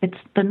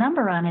 the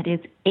number on it is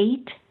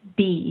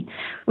 8B,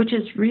 which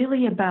is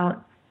really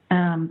about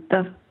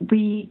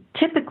we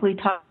typically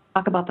talk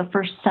about the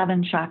first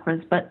 7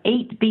 chakras, but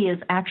 8B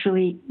is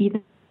actually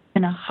even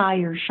a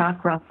higher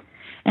chakra.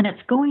 And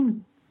it's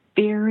going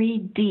very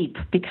deep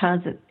because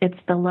it's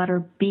the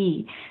letter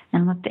B.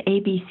 And with the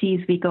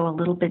ABCs, we go a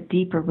little bit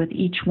deeper with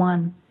each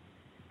one.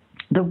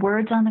 The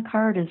words on the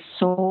card is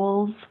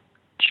Soul's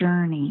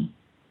Journey.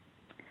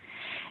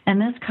 And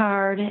this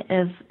card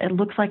it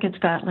looks like it's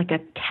got like a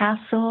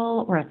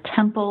castle or a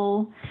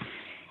temple.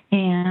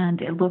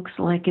 And it looks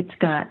like it's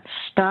got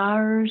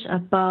stars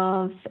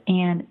above.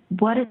 And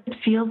what it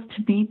feels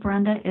to me,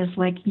 Brenda, is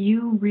like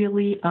you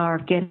really are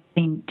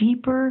getting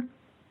deeper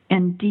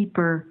and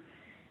deeper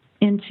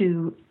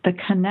into the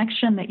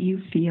connection that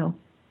you feel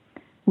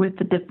with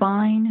the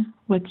divine,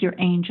 with your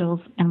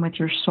angels, and with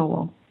your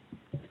soul.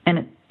 And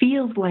it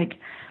feels like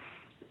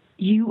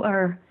you've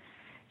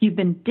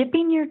been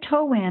dipping your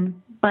toe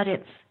in, but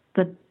it's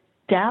the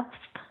depth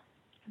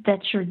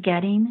that you're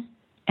getting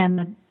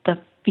and the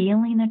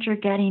feeling that you're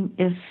getting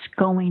is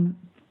going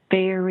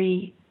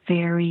very,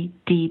 very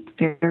deep,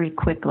 very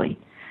quickly.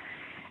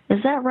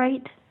 Is that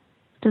right?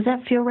 Does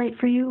that feel right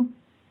for you?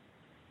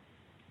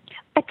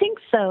 I think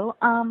so.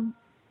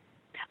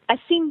 I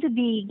seem to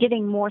be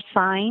getting more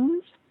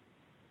signs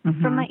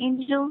from my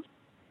angels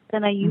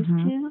than I used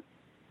to.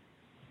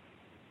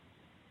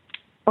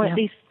 Or at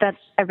least that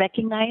I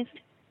recognized.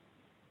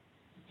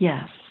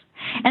 Yes.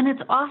 And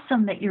it's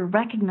awesome that you're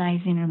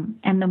recognizing them.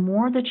 And the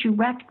more that you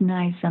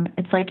recognize them,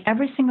 it's like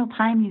every single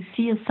time you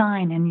see a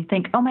sign and you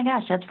think, oh my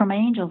gosh, that's from my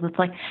angels. It's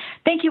like,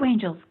 thank you,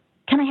 angels.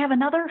 Can I have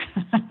another?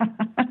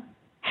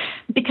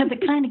 Because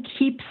it kind of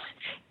keeps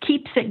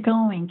it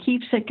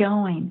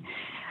going.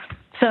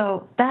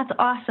 So that's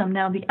awesome.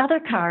 Now the other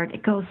card,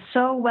 it goes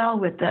so well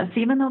with this,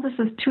 even though this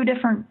is two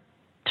different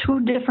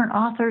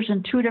authors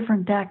and 2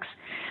 different decks.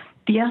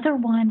 The other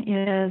one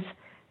is,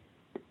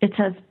 it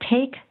says,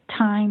 take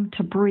time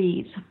to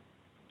breathe.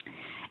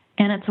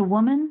 And it's a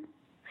woman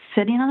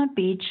sitting on a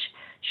beach.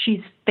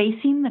 She's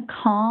facing the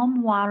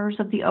calm waters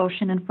of the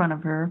ocean in front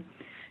of her.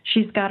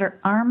 She's got her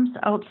arms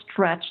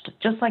outstretched,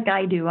 just like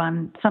I do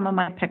on some of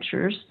my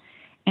pictures.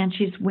 And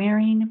she's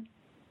wearing,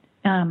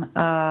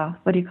 a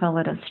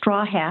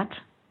straw hat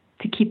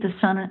to keep the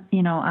sun,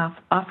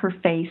 off her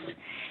face.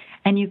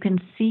 And you can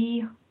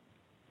see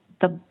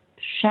the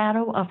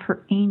shadow of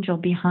her angel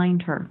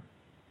behind her.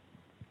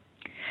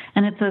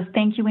 And it says,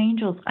 thank you,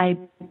 angels. I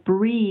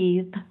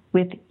breathe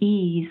with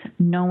ease,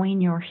 knowing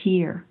you're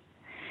here.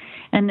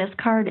 And this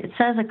card, it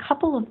says a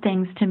couple of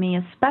things to me,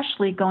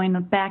 especially going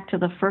back to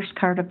the first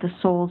card of the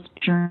Soul's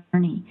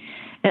Journey.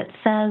 It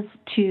says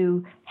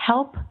to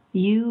help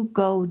you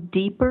go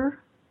deeper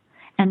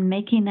and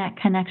making that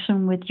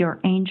connection with your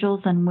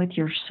angels and with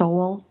your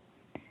soul.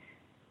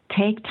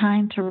 Take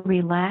time to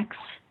relax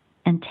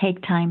and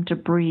take time to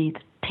breathe.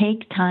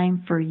 Take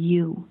time for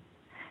you.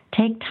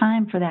 Take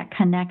time for that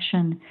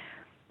connection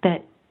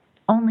that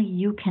only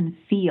you can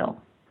feel.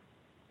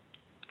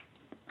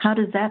 How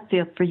does that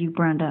feel for you,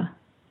 Brenda?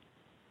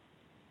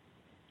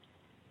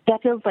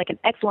 That feels like an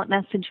excellent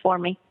message for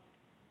me,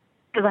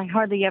 because I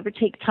hardly ever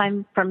take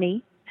time for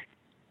me.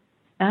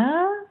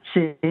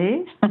 See?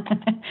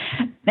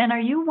 And are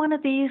you one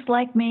of these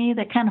like me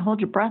that kind of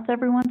hold your breath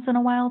every once in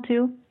a while,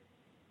 too?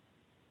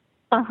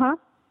 Uh-huh.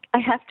 I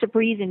have to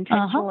breathe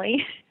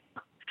intentionally.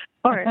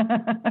 Or,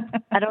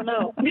 I don't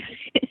know.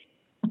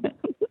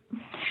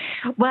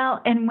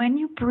 Well, and when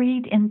you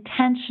breathe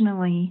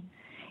intentionally,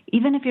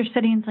 even if you're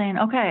sitting and saying,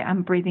 okay,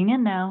 I'm breathing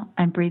in now,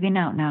 I'm breathing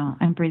out now,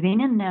 I'm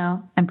breathing in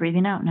now, I'm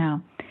breathing out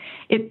now,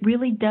 it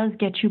really does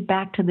get you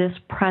back to this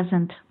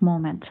present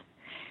moment.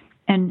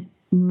 And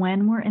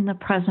when we're in the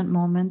present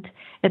moment,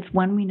 it's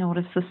when we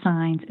notice the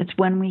signs. It's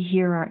when we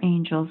hear our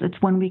angels. It's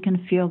when we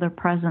can feel their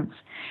presence.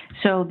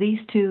 So these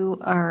two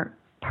are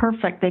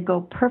perfect. They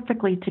go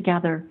perfectly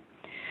together.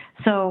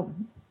 So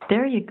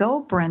there you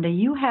go, Brenda.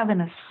 You have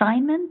an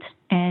assignment,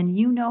 and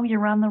you know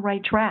you're on the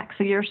right track.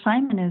 So your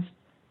assignment is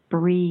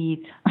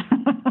breathe.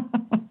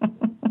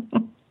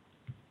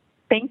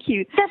 Thank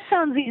you. That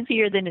sounds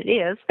easier than it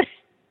is.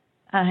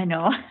 I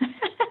know.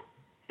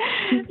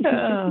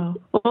 Oh,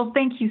 well,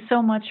 thank you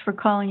so much for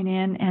calling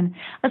in, and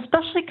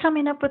especially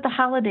coming up with the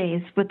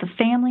holidays with the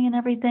family and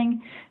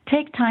everything.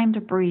 Take time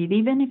to breathe,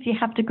 even if you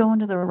have to go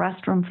into the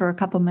restroom for a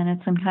couple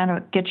minutes and kind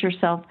of get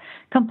yourself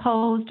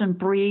composed and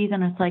breathe.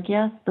 And it's like,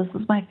 yes, this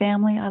is my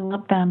family. I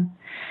love them.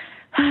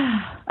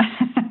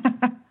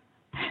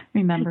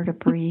 Remember to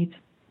breathe.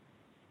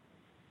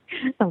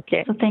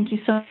 Okay. So thank you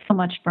so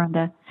much,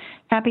 Brenda.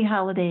 Happy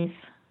holidays.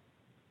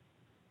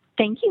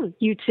 Thank you.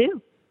 You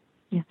too.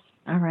 Yes.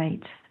 All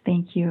right.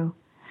 Thank you.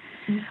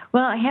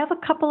 Well, I have a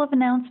couple of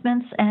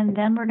announcements, and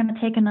then we're going to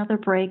take another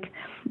break.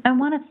 I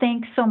want to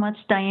thank so much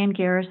Diane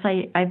Garris.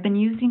 I've been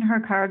using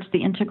her cards,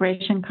 the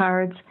integration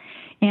cards,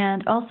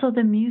 and also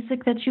the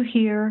music that you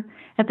hear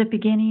at the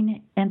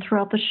beginning and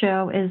throughout the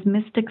show is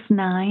Mystics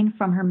 9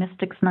 from her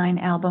Mystics 9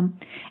 album.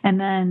 And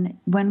then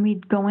when we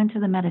go into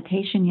the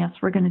meditation, yes,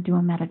 we're going to do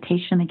a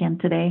meditation again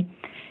today.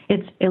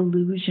 It's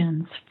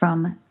Illusions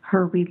from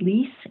her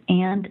Release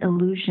and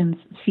Illusions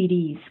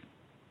CDs.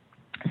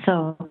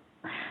 So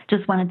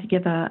just wanted to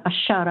give a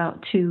shout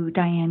out to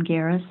Diane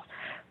Garris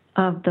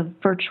of the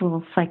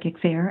Virtual Psychic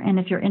Fair. And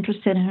if you're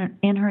interested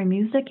in her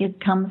music, it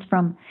comes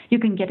from, you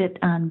can get it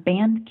on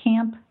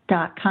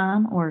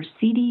bandcamp.com or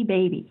CD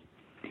Baby.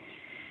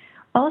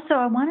 Also,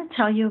 I want to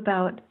tell you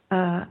about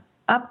an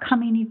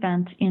upcoming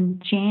event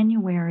in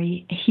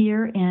January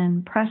here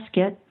in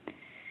Prescott.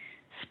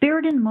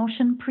 Spirit in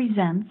Motion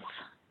presents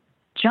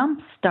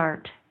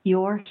Jumpstart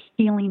Your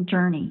Healing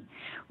Journey.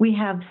 We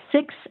have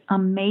 6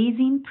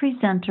 amazing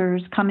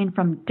presenters coming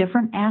from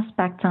different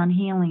aspects on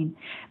healing.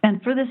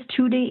 And for this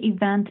 2-day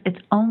event, it's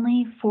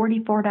only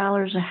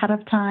 $44 ahead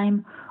of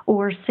time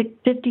or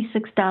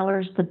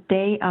 $56 the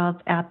day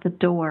of at the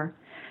door.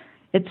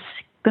 It's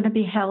going to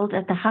be held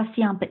at the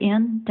Hacienda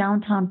Inn,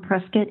 downtown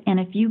Prescott. And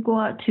if you go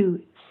out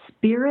to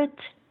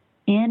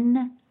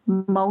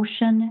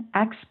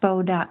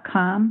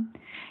spiritinmotionexpo.com,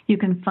 you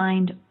can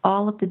find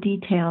all of the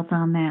details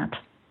on that.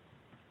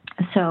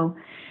 So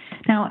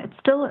now it's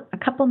still a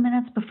couple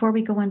minutes before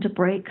we go into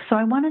break. So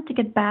I wanted to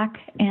get back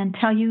and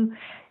tell you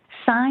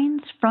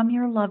Signs from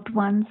Your Loved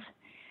Ones.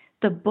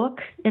 The book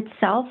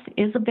itself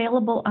is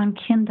available on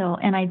Kindle,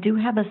 and I do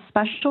have a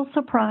special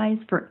surprise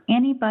for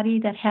anybody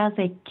that has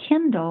a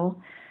Kindle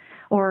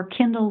or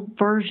Kindle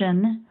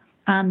version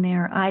on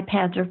their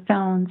iPads or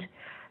phones.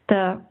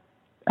 The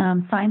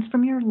Signs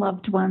from Your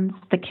Loved Ones,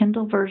 the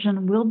Kindle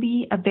version, will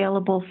be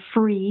available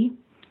free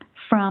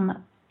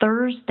from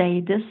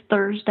this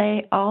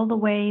Thursday, all the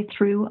way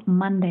through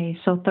Monday.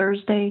 So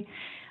Thursday,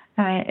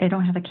 I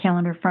don't have a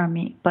calendar from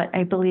me, but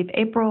I believe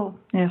April,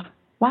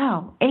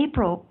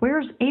 April,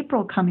 where's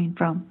April coming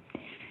from?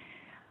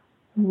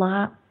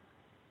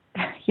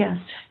 Yes,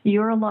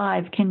 you're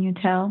alive, can you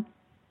tell?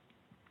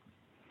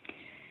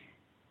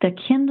 The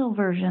Kindle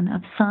version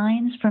of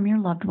Signs from Your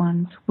Loved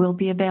Ones will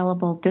be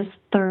available this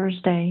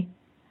Thursday,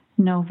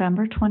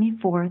 November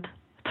 24th,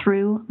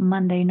 through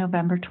Monday,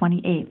 November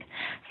 28th.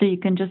 So you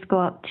can just go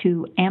up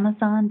to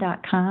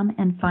Amazon.com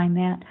and find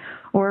that.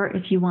 Or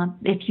if you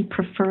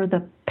prefer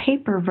the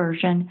paper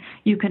version,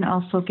 you can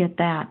also get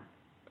that.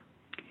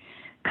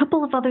 A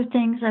couple of other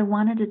things I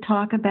wanted to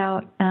talk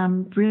about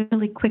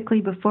really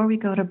quickly before we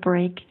go to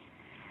break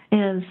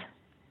is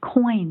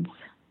coins.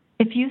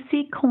 If you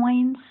see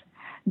coins,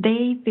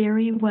 they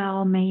very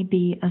well may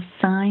be a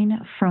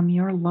sign from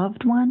your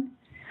loved one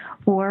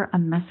or a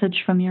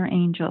message from your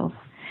angels.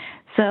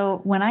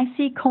 So when I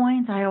see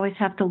coins, I always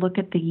have to look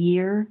at the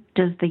year.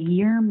 Does the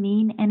year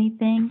mean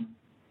anything?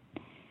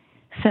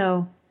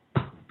 So,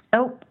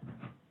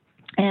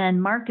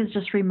 and Mark is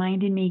just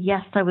reminding me,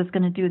 yes, I was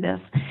going to do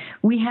this.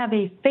 We have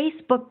a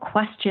Facebook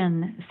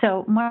question.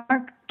 So,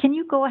 Mark, can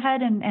you go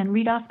ahead and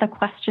read off the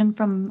question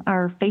from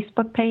our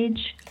Facebook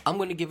page? I'm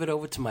going to give it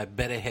over to my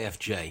better half,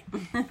 Jay.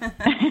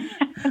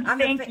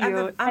 Thank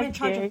you. I'm in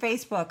charge of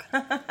Facebook.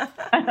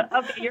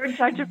 Okay, you're in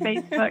charge of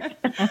Facebook.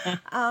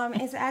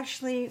 It's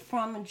actually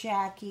from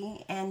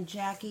Jackie, and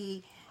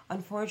Jackie,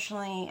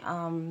 unfortunately,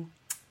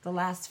 the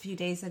last few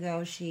days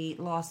ago, she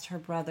lost her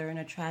brother in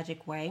a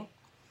tragic way.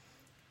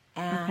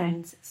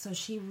 And so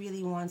she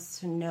really wants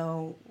to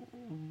know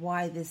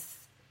why this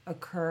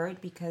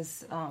occurred,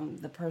 because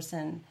the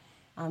person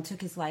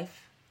took his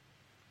life,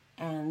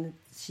 and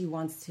she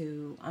wants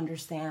to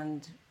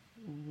understand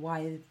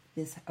why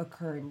this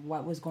occurred,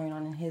 what was going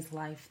on in his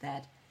life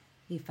that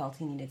he felt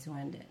he needed to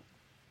end it.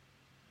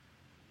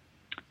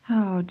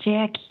 Oh,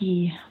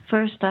 Jackie,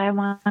 first I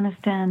want to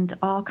send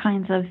all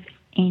kinds of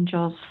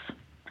angels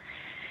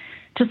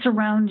to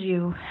surround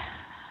you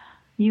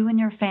and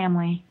your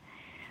family.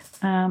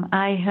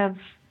 I have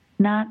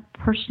not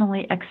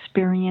personally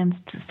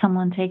experienced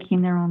someone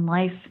taking their own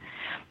life,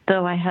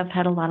 though I have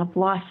had a lot of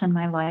loss in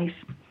my life.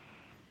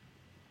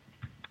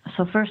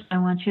 So first I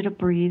want you to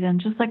breathe,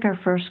 and just like our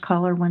first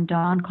caller when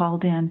Dawn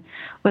called in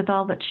with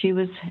all that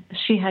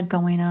she had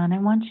going on, I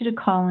want you to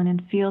call in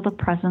and feel the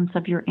presence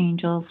of your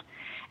angels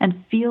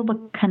and feel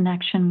the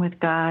connection with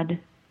God,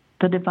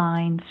 the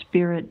divine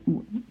spirit,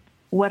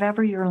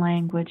 whatever your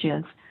language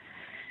is.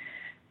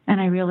 And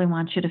I really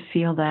want you to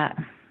feel that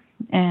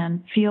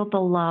and feel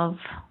the love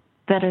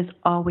that is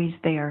always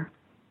there,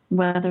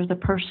 whether the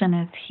person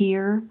is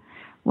here,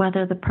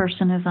 whether the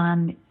person is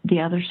on the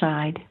other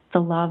side.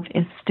 The love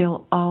is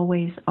still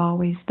always,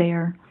 always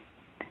there.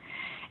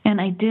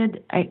 And I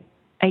did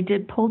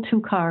pull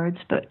 2 cards,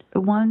 but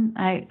one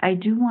I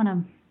do want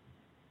to,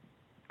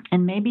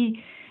 and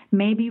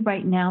maybe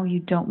right now you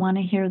don't want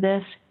to hear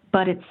this,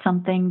 but it's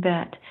something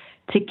that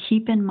to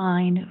keep in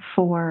mind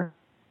for,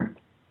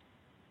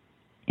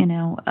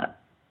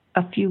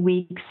 a few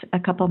weeks, a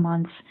couple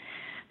months.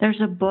 There's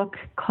a book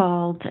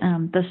called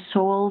The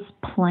Soul's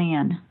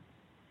Plan.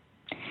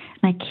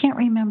 And I can't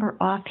remember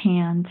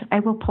offhand.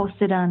 I will post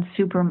it on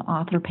Subram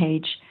author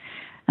page,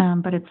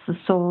 but it's The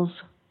Soul's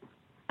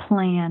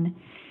Plan.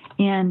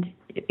 And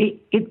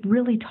it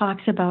really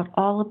talks about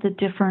all of the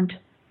different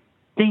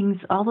things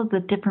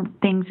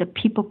that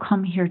people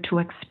come here to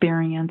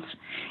experience.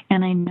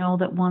 And I know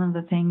that one of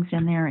the things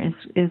in there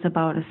is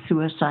about a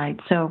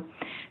suicide. So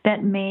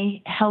that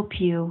may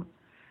help you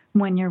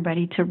when you're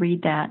ready to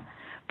read that.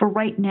 For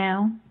right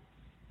now,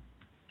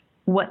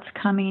 what's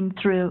coming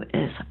through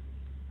is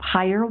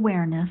higher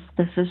awareness.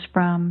 This is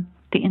from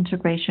the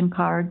integration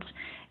cards.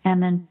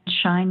 And then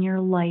shine your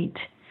light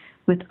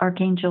with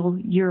Archangel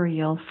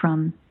Uriel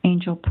from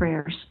Angel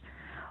Prayers.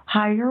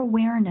 Higher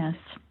awareness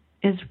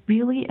is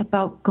really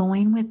about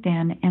going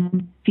within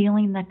and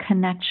feeling the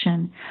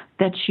connection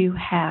that you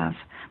have,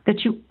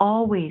 that you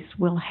always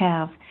will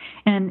have.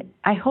 And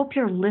I hope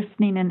you're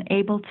listening and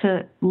able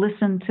to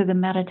listen to the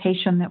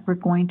meditation that we're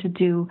going to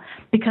do,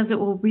 because it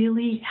will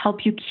really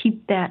help you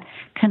keep that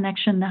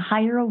connection. The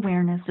higher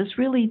awareness is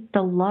really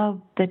the love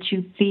that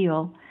you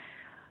feel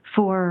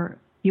for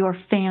your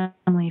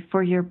family,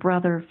 for your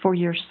brother, for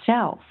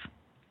yourself,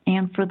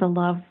 and for the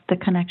love, the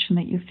connection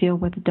that you feel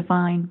with the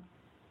divine.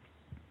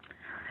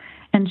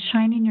 And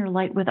shining your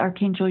light with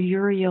Archangel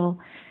Uriel,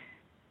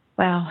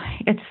 wow,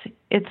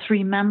 it's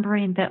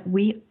remembering that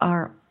we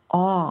are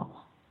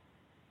all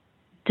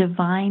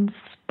divine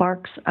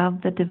sparks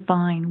of the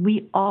divine.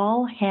 We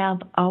all have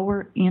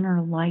our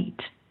inner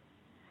light.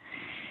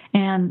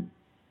 And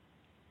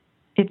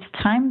it's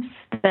times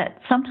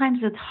that sometimes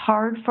it's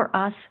hard for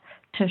us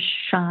to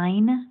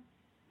shine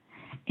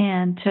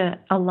and to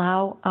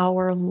allow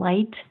our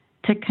light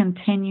to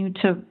continue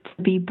to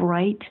be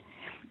bright.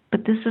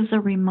 But this is a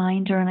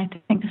reminder, and I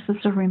think this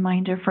is a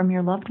reminder from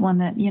your loved one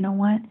that, you know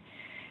what?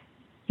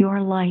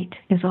 Your light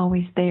is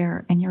always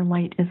there, and your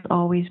light is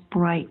always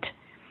bright.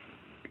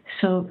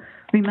 So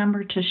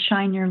remember to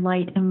shine your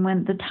light. And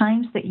when the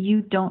times that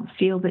you don't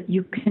feel that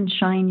you can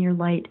shine your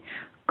light,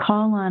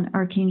 call on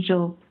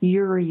Archangel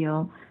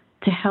Uriel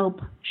to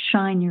help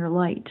shine your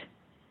light.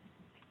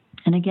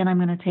 And again, I'm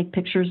going to take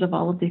pictures of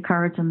all of the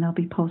cards, and they'll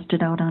be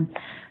posted out on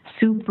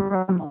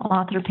Subram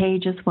author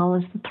page as well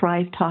as the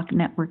Thrive Talk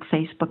Network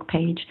Facebook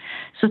page.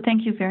 So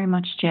thank you very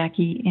much,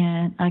 Jackie.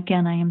 And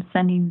again, I am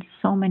sending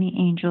so many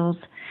angels,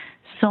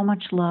 so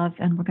much love,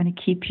 and we're going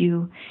to keep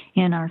you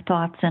in our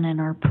thoughts and in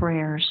our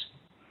prayers.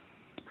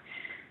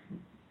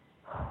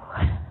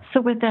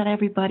 So with that,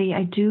 everybody,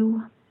 I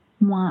do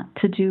want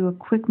to do a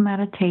quick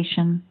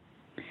meditation.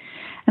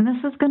 And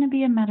this is going to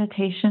be a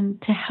meditation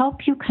to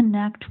help you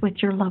connect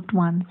with your loved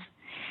ones.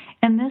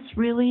 And this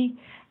really,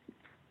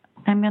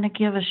 I'm going to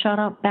give a shout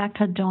out back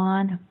to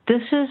Dawn.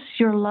 This is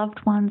your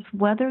loved ones,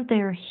 whether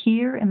they're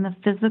here in the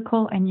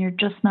physical and you're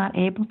just not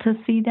able to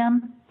see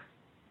them,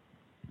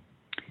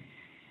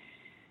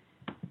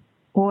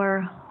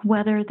 or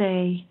whether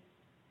they're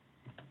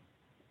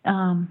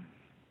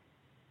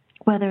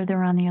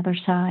on the other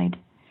side.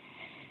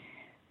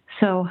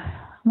 So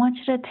I want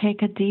you to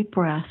take a deep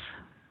breath.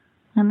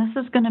 And this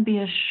is going to be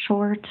a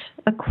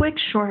quick,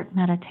 short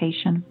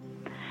meditation.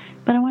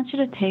 But I want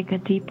you to take a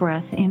deep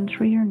breath in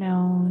through your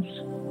nose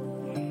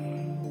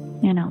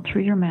and out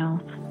through your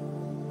mouth.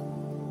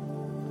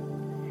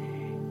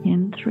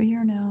 In through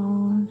your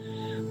nose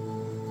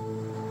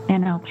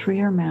and out through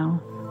your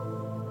mouth.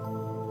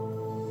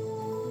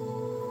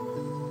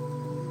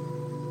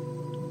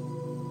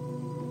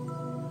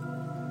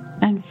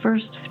 And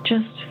first,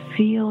 just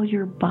feel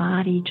your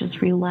body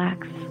just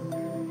relax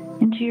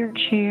into your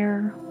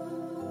chair,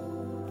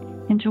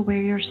 into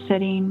where you're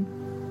sitting.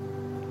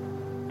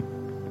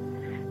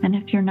 And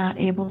if you're not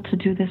able to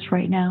do this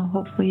right now,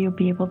 hopefully you'll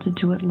be able to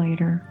do it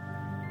later.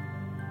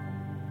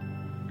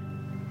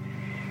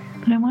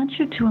 But I want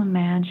you to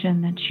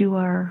imagine that you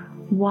are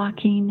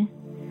walking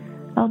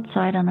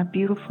outside on a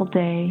beautiful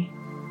day.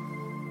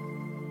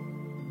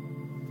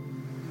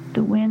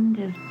 The wind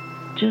is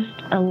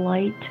just a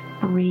light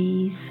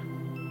breeze.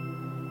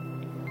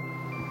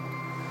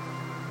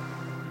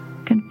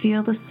 You can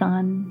feel the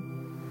sun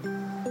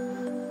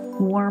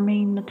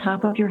warming the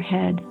top of your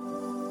head.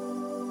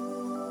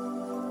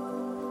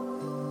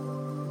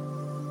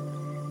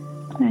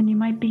 And you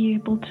might be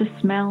able to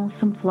smell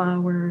some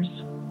flowers.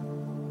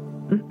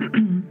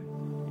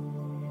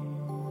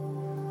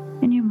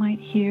 And you might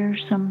hear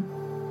some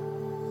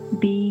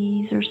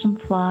bees or some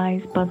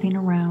flies buzzing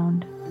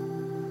around.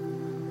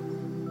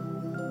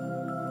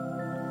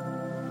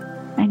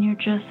 And you're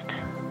just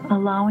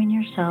allowing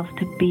yourself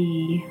to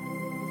be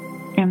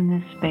in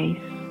this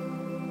space.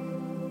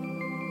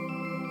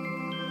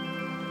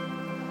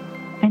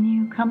 And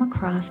you come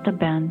across a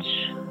bench.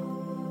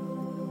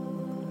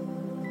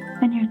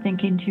 And you're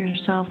thinking to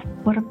yourself,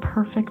 what a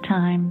perfect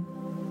time.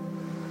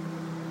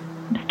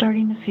 I'm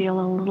starting to feel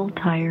a little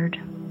tired.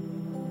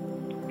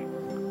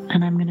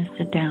 And I'm going to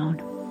sit down.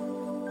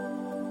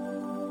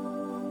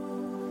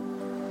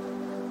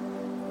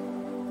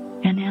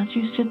 And as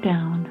you sit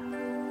down,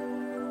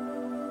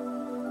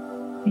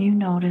 you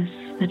notice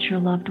that your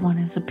loved one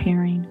is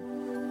appearing.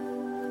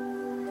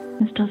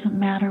 This doesn't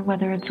matter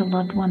whether it's a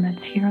loved one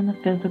that's here in the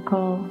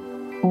physical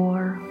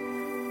or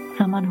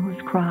someone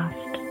who's crossed.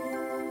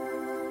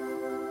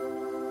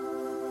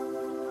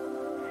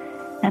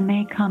 And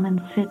they come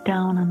and sit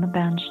down on the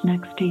bench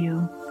next to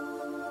you.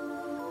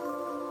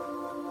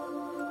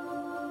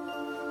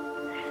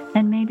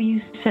 And maybe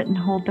you sit and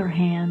hold their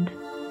hand.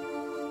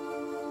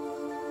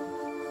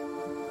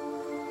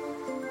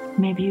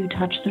 Maybe you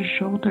touch their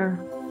shoulder.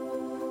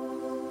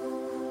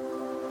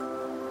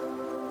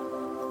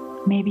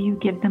 Maybe you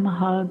give them a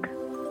hug.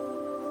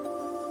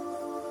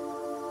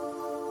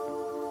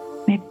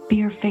 Maybe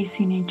you're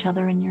facing each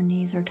other and your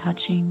knees are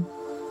touching.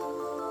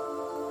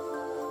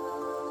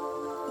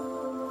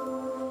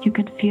 You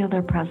can feel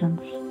their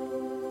presence.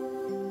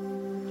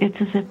 It's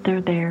as if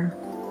they're there.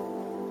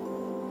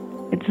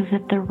 It's as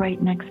if they're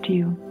right next to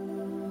you.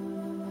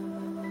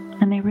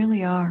 And they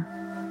really are.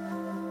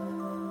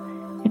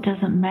 It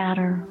doesn't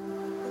matter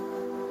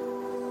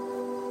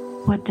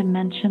what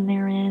dimension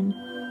they're in.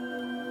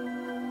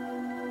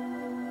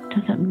 It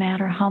doesn't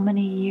matter how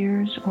many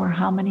years or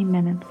how many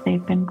minutes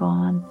they've been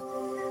gone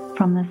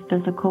from this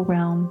physical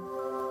realm.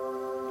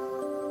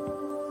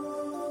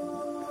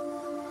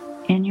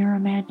 In your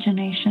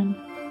imagination,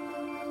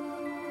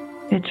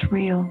 it's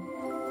real.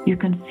 You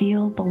can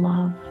feel the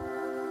love.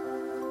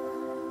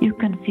 You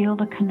can feel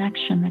the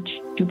connection that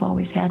you've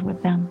always had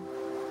with them.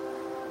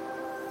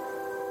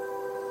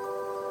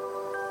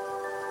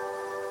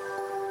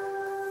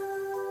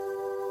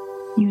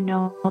 You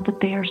know that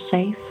they are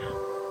safe.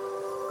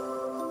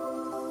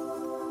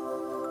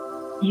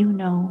 You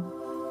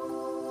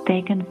know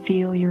they can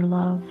feel your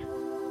love,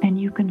 and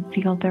you can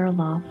feel their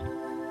love.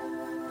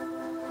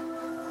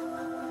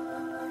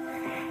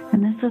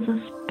 And this is a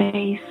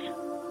space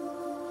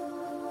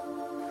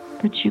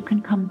that you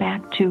can come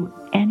back to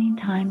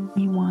anytime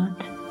you want.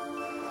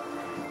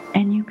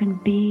 And you can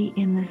be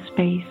in this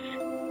space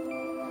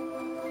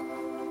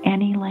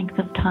any length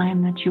of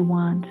time that you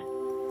want.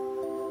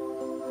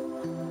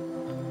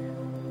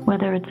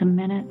 Whether it's a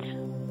minute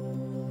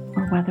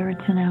or whether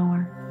it's an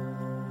hour.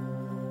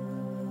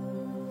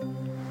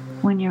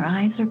 When your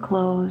eyes are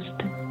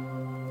closed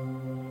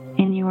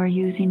and you are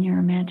using your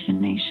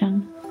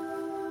imagination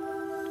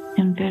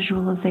and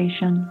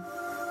visualization,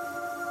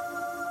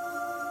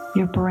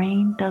 your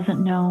brain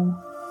doesn't know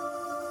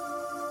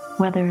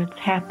whether it's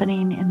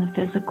happening in the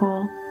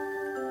physical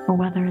or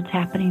whether it's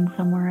happening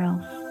somewhere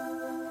else.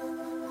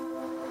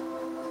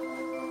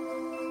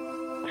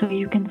 So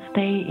you can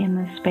stay in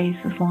this space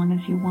as long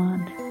as you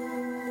want.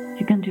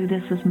 You can do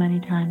this as many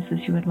times as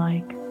you would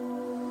like.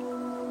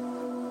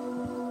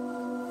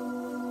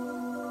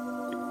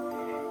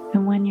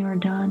 And when you are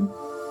done,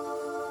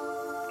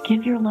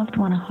 give your loved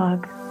one a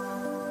hug.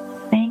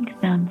 Thank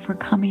them for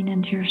coming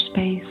into your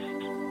space,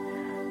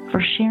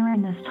 for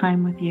sharing this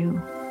time with you,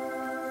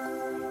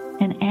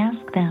 and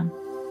ask them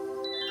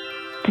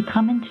to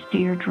come into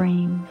your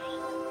dreams,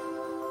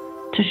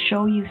 to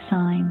show you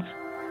signs,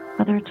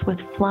 whether it's with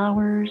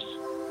flowers,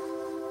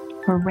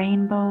 or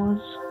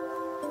rainbows,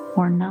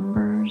 or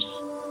numbers,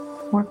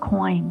 or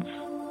coins.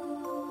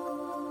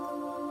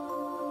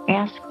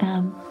 Ask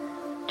them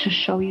to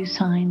show you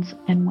signs,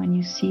 and when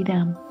you see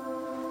them,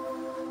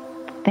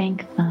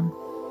 thank them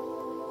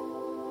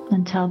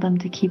and tell them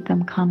to keep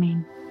them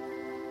coming.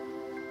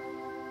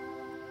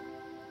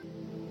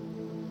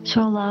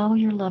 So allow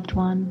your loved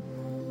one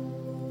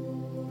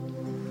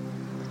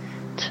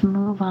to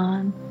move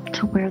on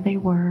to where they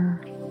were,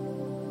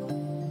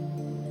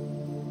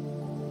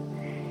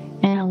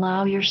 and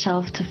allow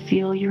yourself to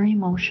feel your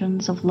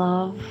emotions of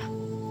love.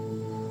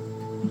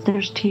 If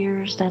there's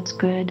tears, that's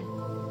good.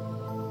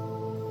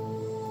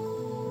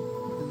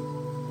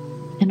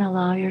 And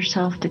allow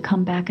yourself to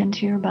come back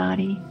into your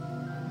body.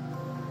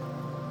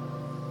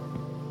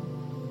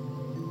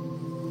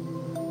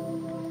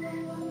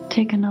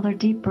 Take another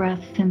deep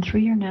breath in through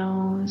your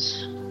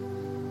nose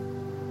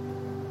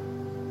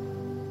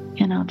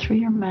and out through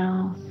your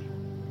mouth.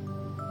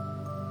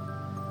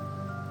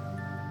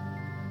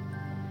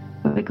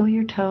 Wiggle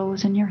your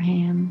toes and your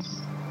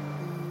hands.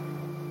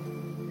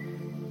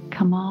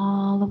 Come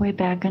all the way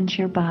back into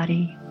your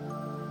body.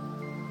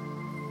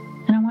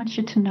 And I want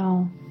you to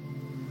know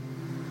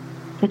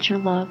that you're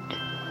loved.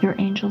 Your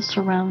angels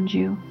surround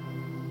you.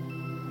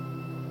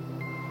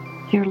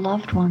 Your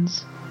loved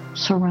ones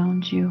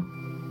surround you.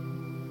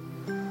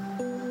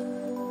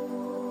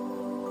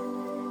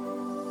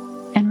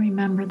 And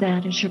remember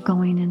that as you're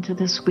going into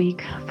this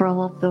week, for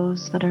all of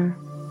those that are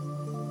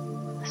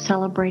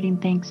celebrating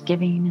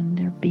Thanksgiving and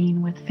they're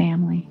being with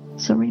family.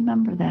 So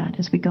remember that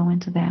as we go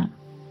into that.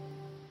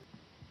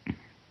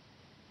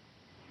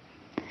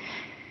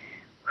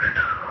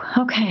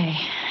 Okay,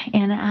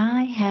 and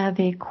I have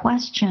a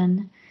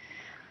question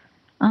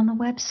on the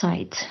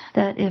website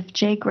that if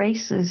Jay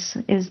Grace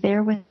is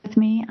there with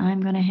me,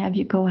 I'm going to have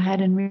you go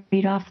ahead and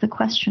read off the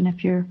question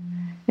if you're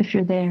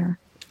there.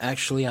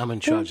 Actually, I'm in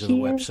charge of the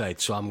website,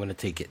 so I'm going to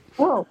take it.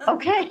 Whoa,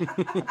 okay.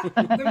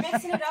 We're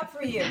mixing it up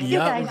for you.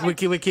 Yeah, we're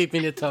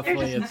keeping it tough for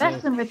you. You're just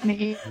messing with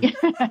me.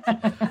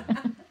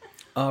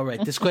 All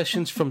right, this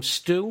question's from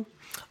Stu.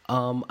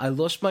 I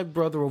lost my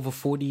brother over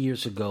 40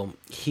 years ago.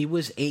 He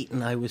was 8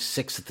 and I was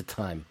 6 at the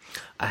time.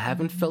 I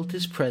haven't felt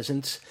his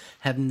presence,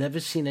 have never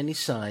seen any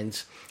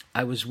signs.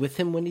 I was with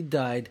him when he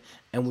died,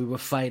 and we were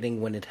fighting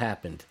when it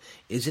happened.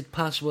 Is it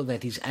possible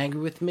that he's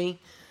angry with me?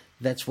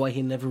 That's why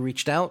he never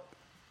reached out?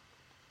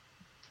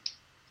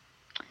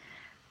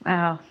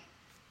 Wow.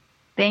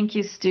 Thank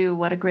you, Stu.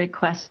 What a great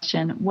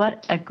question.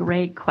 What a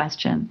great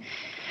question.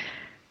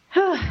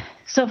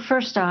 So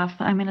first off,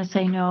 I'm going to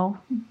say no,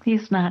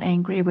 he's not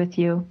angry with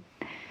you.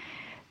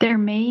 There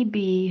may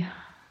be,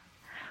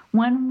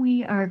 when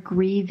we are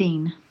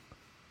grieving,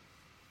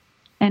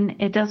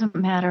 and it doesn't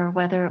matter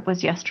whether it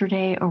was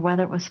yesterday or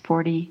whether it was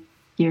 40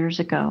 years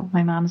ago.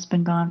 My mom's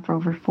been gone for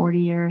over 40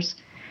 years.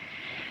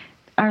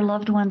 Our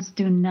loved ones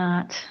they're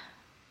not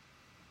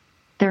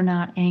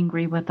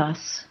angry with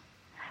us.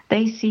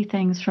 They see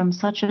things from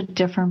such a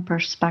different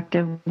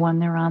perspective when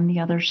they're on the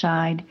other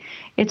side.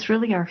 It's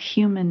really our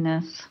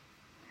humanness.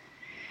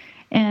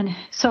 And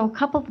so a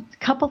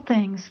couple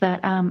things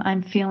that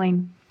I'm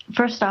feeling.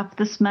 First off,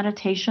 this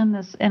meditation,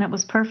 and it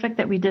was perfect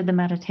that we did the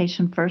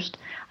meditation first.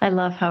 I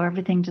love how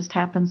everything just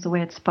happens the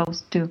way it's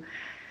supposed to.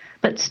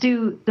 But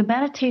Stu, the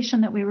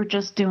meditation that we were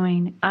just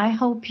doing, I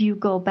hope you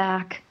go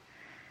back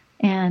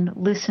and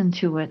listen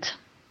to it.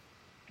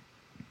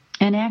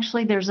 And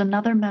actually, there's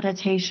another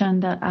meditation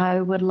that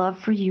I would love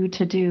for you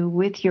to do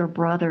with your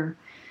brother.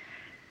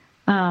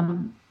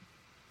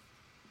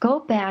 Go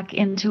back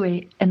into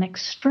an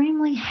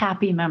extremely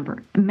happy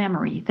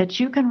memory that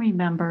you can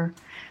remember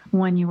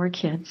when you were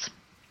kids.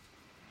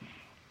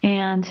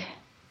 And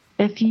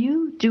if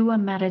you do a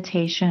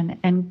meditation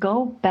and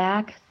go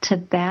back to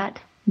that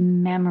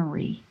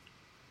memory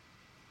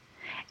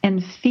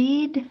and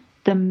feed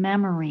the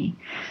memory.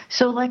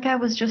 So like I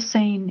was just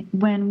saying,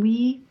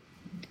 when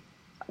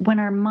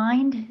our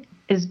mind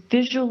is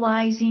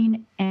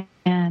visualizing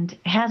and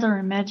has our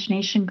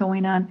imagination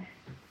going on,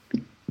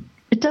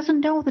 it doesn't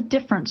know the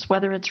difference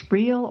whether it's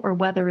real or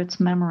whether it's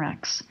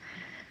Memorex.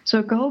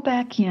 So go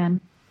back in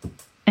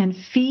and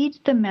feed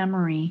the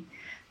memory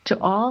to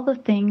all the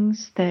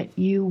things that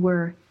you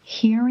were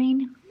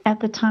hearing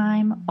at the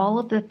time, all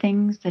of the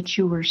things that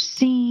you were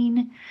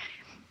seeing.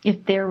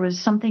 If there was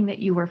something that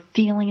you were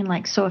feeling,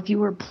 like, so if you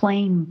were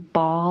playing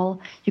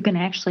ball, you can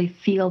actually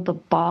feel the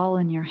ball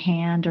in your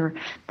hand or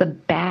the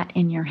bat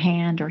in your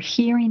hand or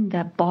hearing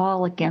the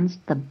ball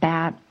against the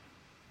bat,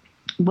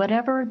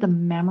 whatever the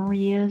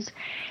memory is,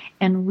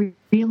 and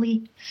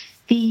really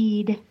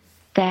feed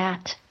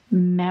that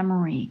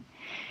memory.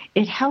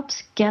 It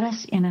helps get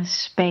us in a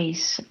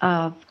space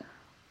of,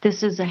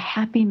 this is a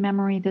happy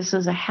memory, this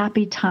is a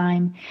happy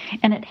time,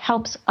 and it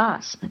helps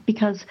us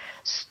because,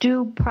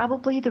 Stu,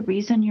 probably the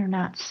reason you're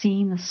not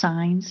seeing the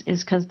signs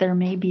is because there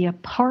may be a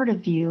part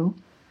of you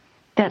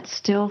that's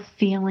still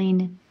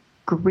feeling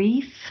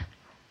grief,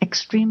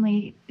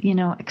 extremely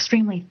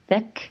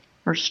thick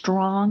or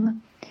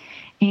strong,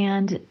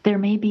 and there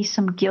may be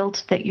some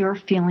guilt that you're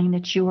feeling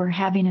that you are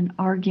having an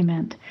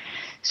argument.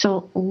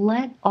 So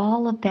let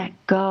all of that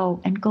go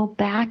and go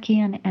back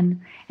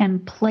in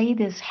and play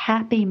this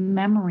happy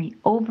memory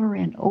over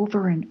and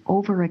over and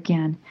over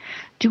again.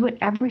 Do it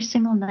every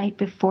single night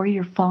before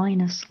you're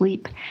falling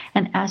asleep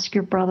and ask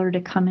your brother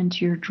to come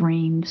into your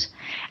dreams.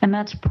 And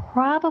that's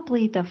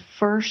probably the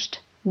first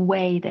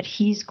way that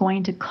he's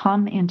going to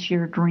come into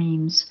your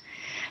dreams.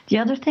 The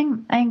other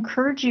thing, I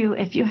encourage you,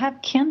 if you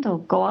have Kindle,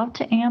 go out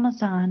to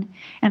Amazon,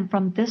 and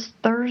from this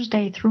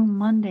Thursday through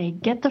Monday,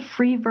 get the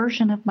free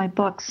version of my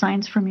book,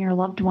 Signs from Your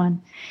Loved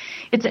One.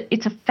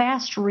 It's a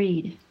fast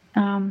read,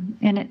 and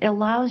it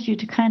allows you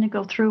to kind of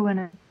go through,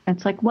 and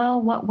it's like,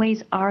 well, what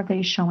ways are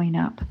they showing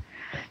up?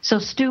 So,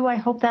 Stu, I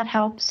hope that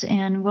helps,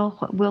 and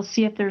we'll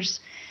see if there's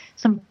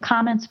some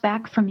comments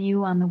back from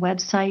you on the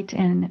website,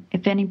 and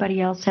if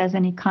anybody else has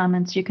any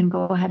comments, you can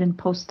go ahead and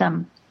post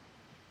them.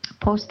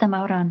 post them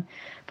out on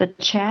the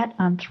chat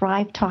on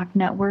Thrive Talk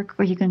Network,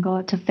 or you can go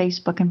out to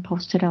Facebook and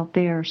post it out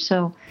there.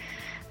 So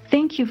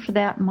thank you for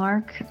that,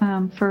 Mark,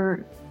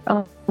 for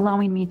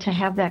allowing me to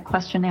have that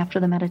question after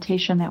the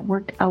meditation. That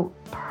worked out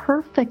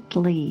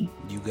perfectly.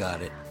 You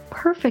got it.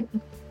 Perfect.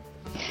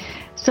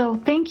 So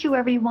thank you,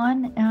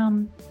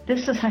 everyone.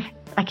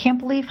 I can't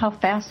believe how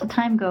fast the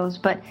time goes,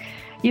 but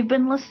you've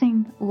been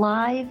listening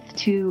live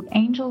to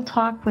Angel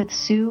Talk with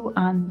Sue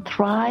on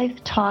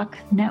Thrive Talk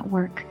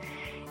Network.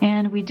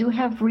 And we do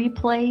have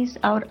replays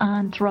out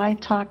on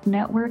Thrive Talk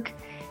Network.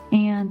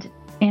 And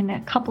in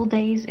a couple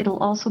days, it'll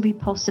also be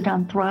posted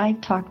on Thrive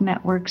Talk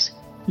Network's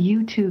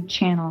YouTube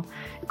channel.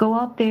 Go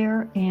out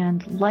there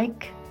and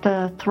like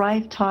the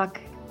Thrive Talk's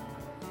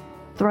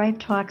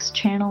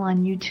channel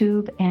on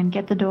YouTube and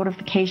get the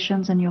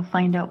notifications, and you'll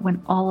find out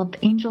when all of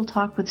Angel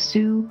Talk with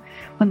Sue,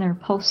 when they're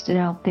posted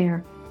out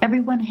there.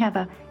 Everyone have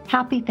a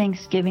happy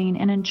Thanksgiving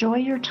and enjoy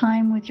your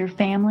time with your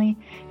family.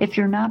 If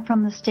you're not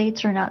from the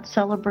States or not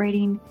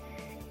celebrating,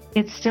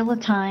 it's still a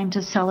time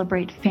to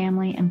celebrate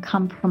family and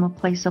come from a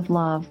place of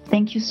love.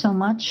 Thank you so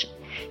much.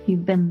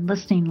 You've been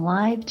listening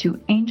live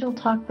to Angel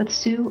Talk with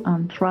Sue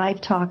on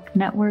Thrive Talk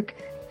Network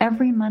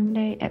every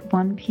Monday at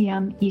 1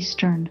 p.m.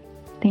 Eastern.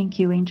 Thank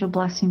you. Angel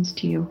blessings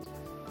to you.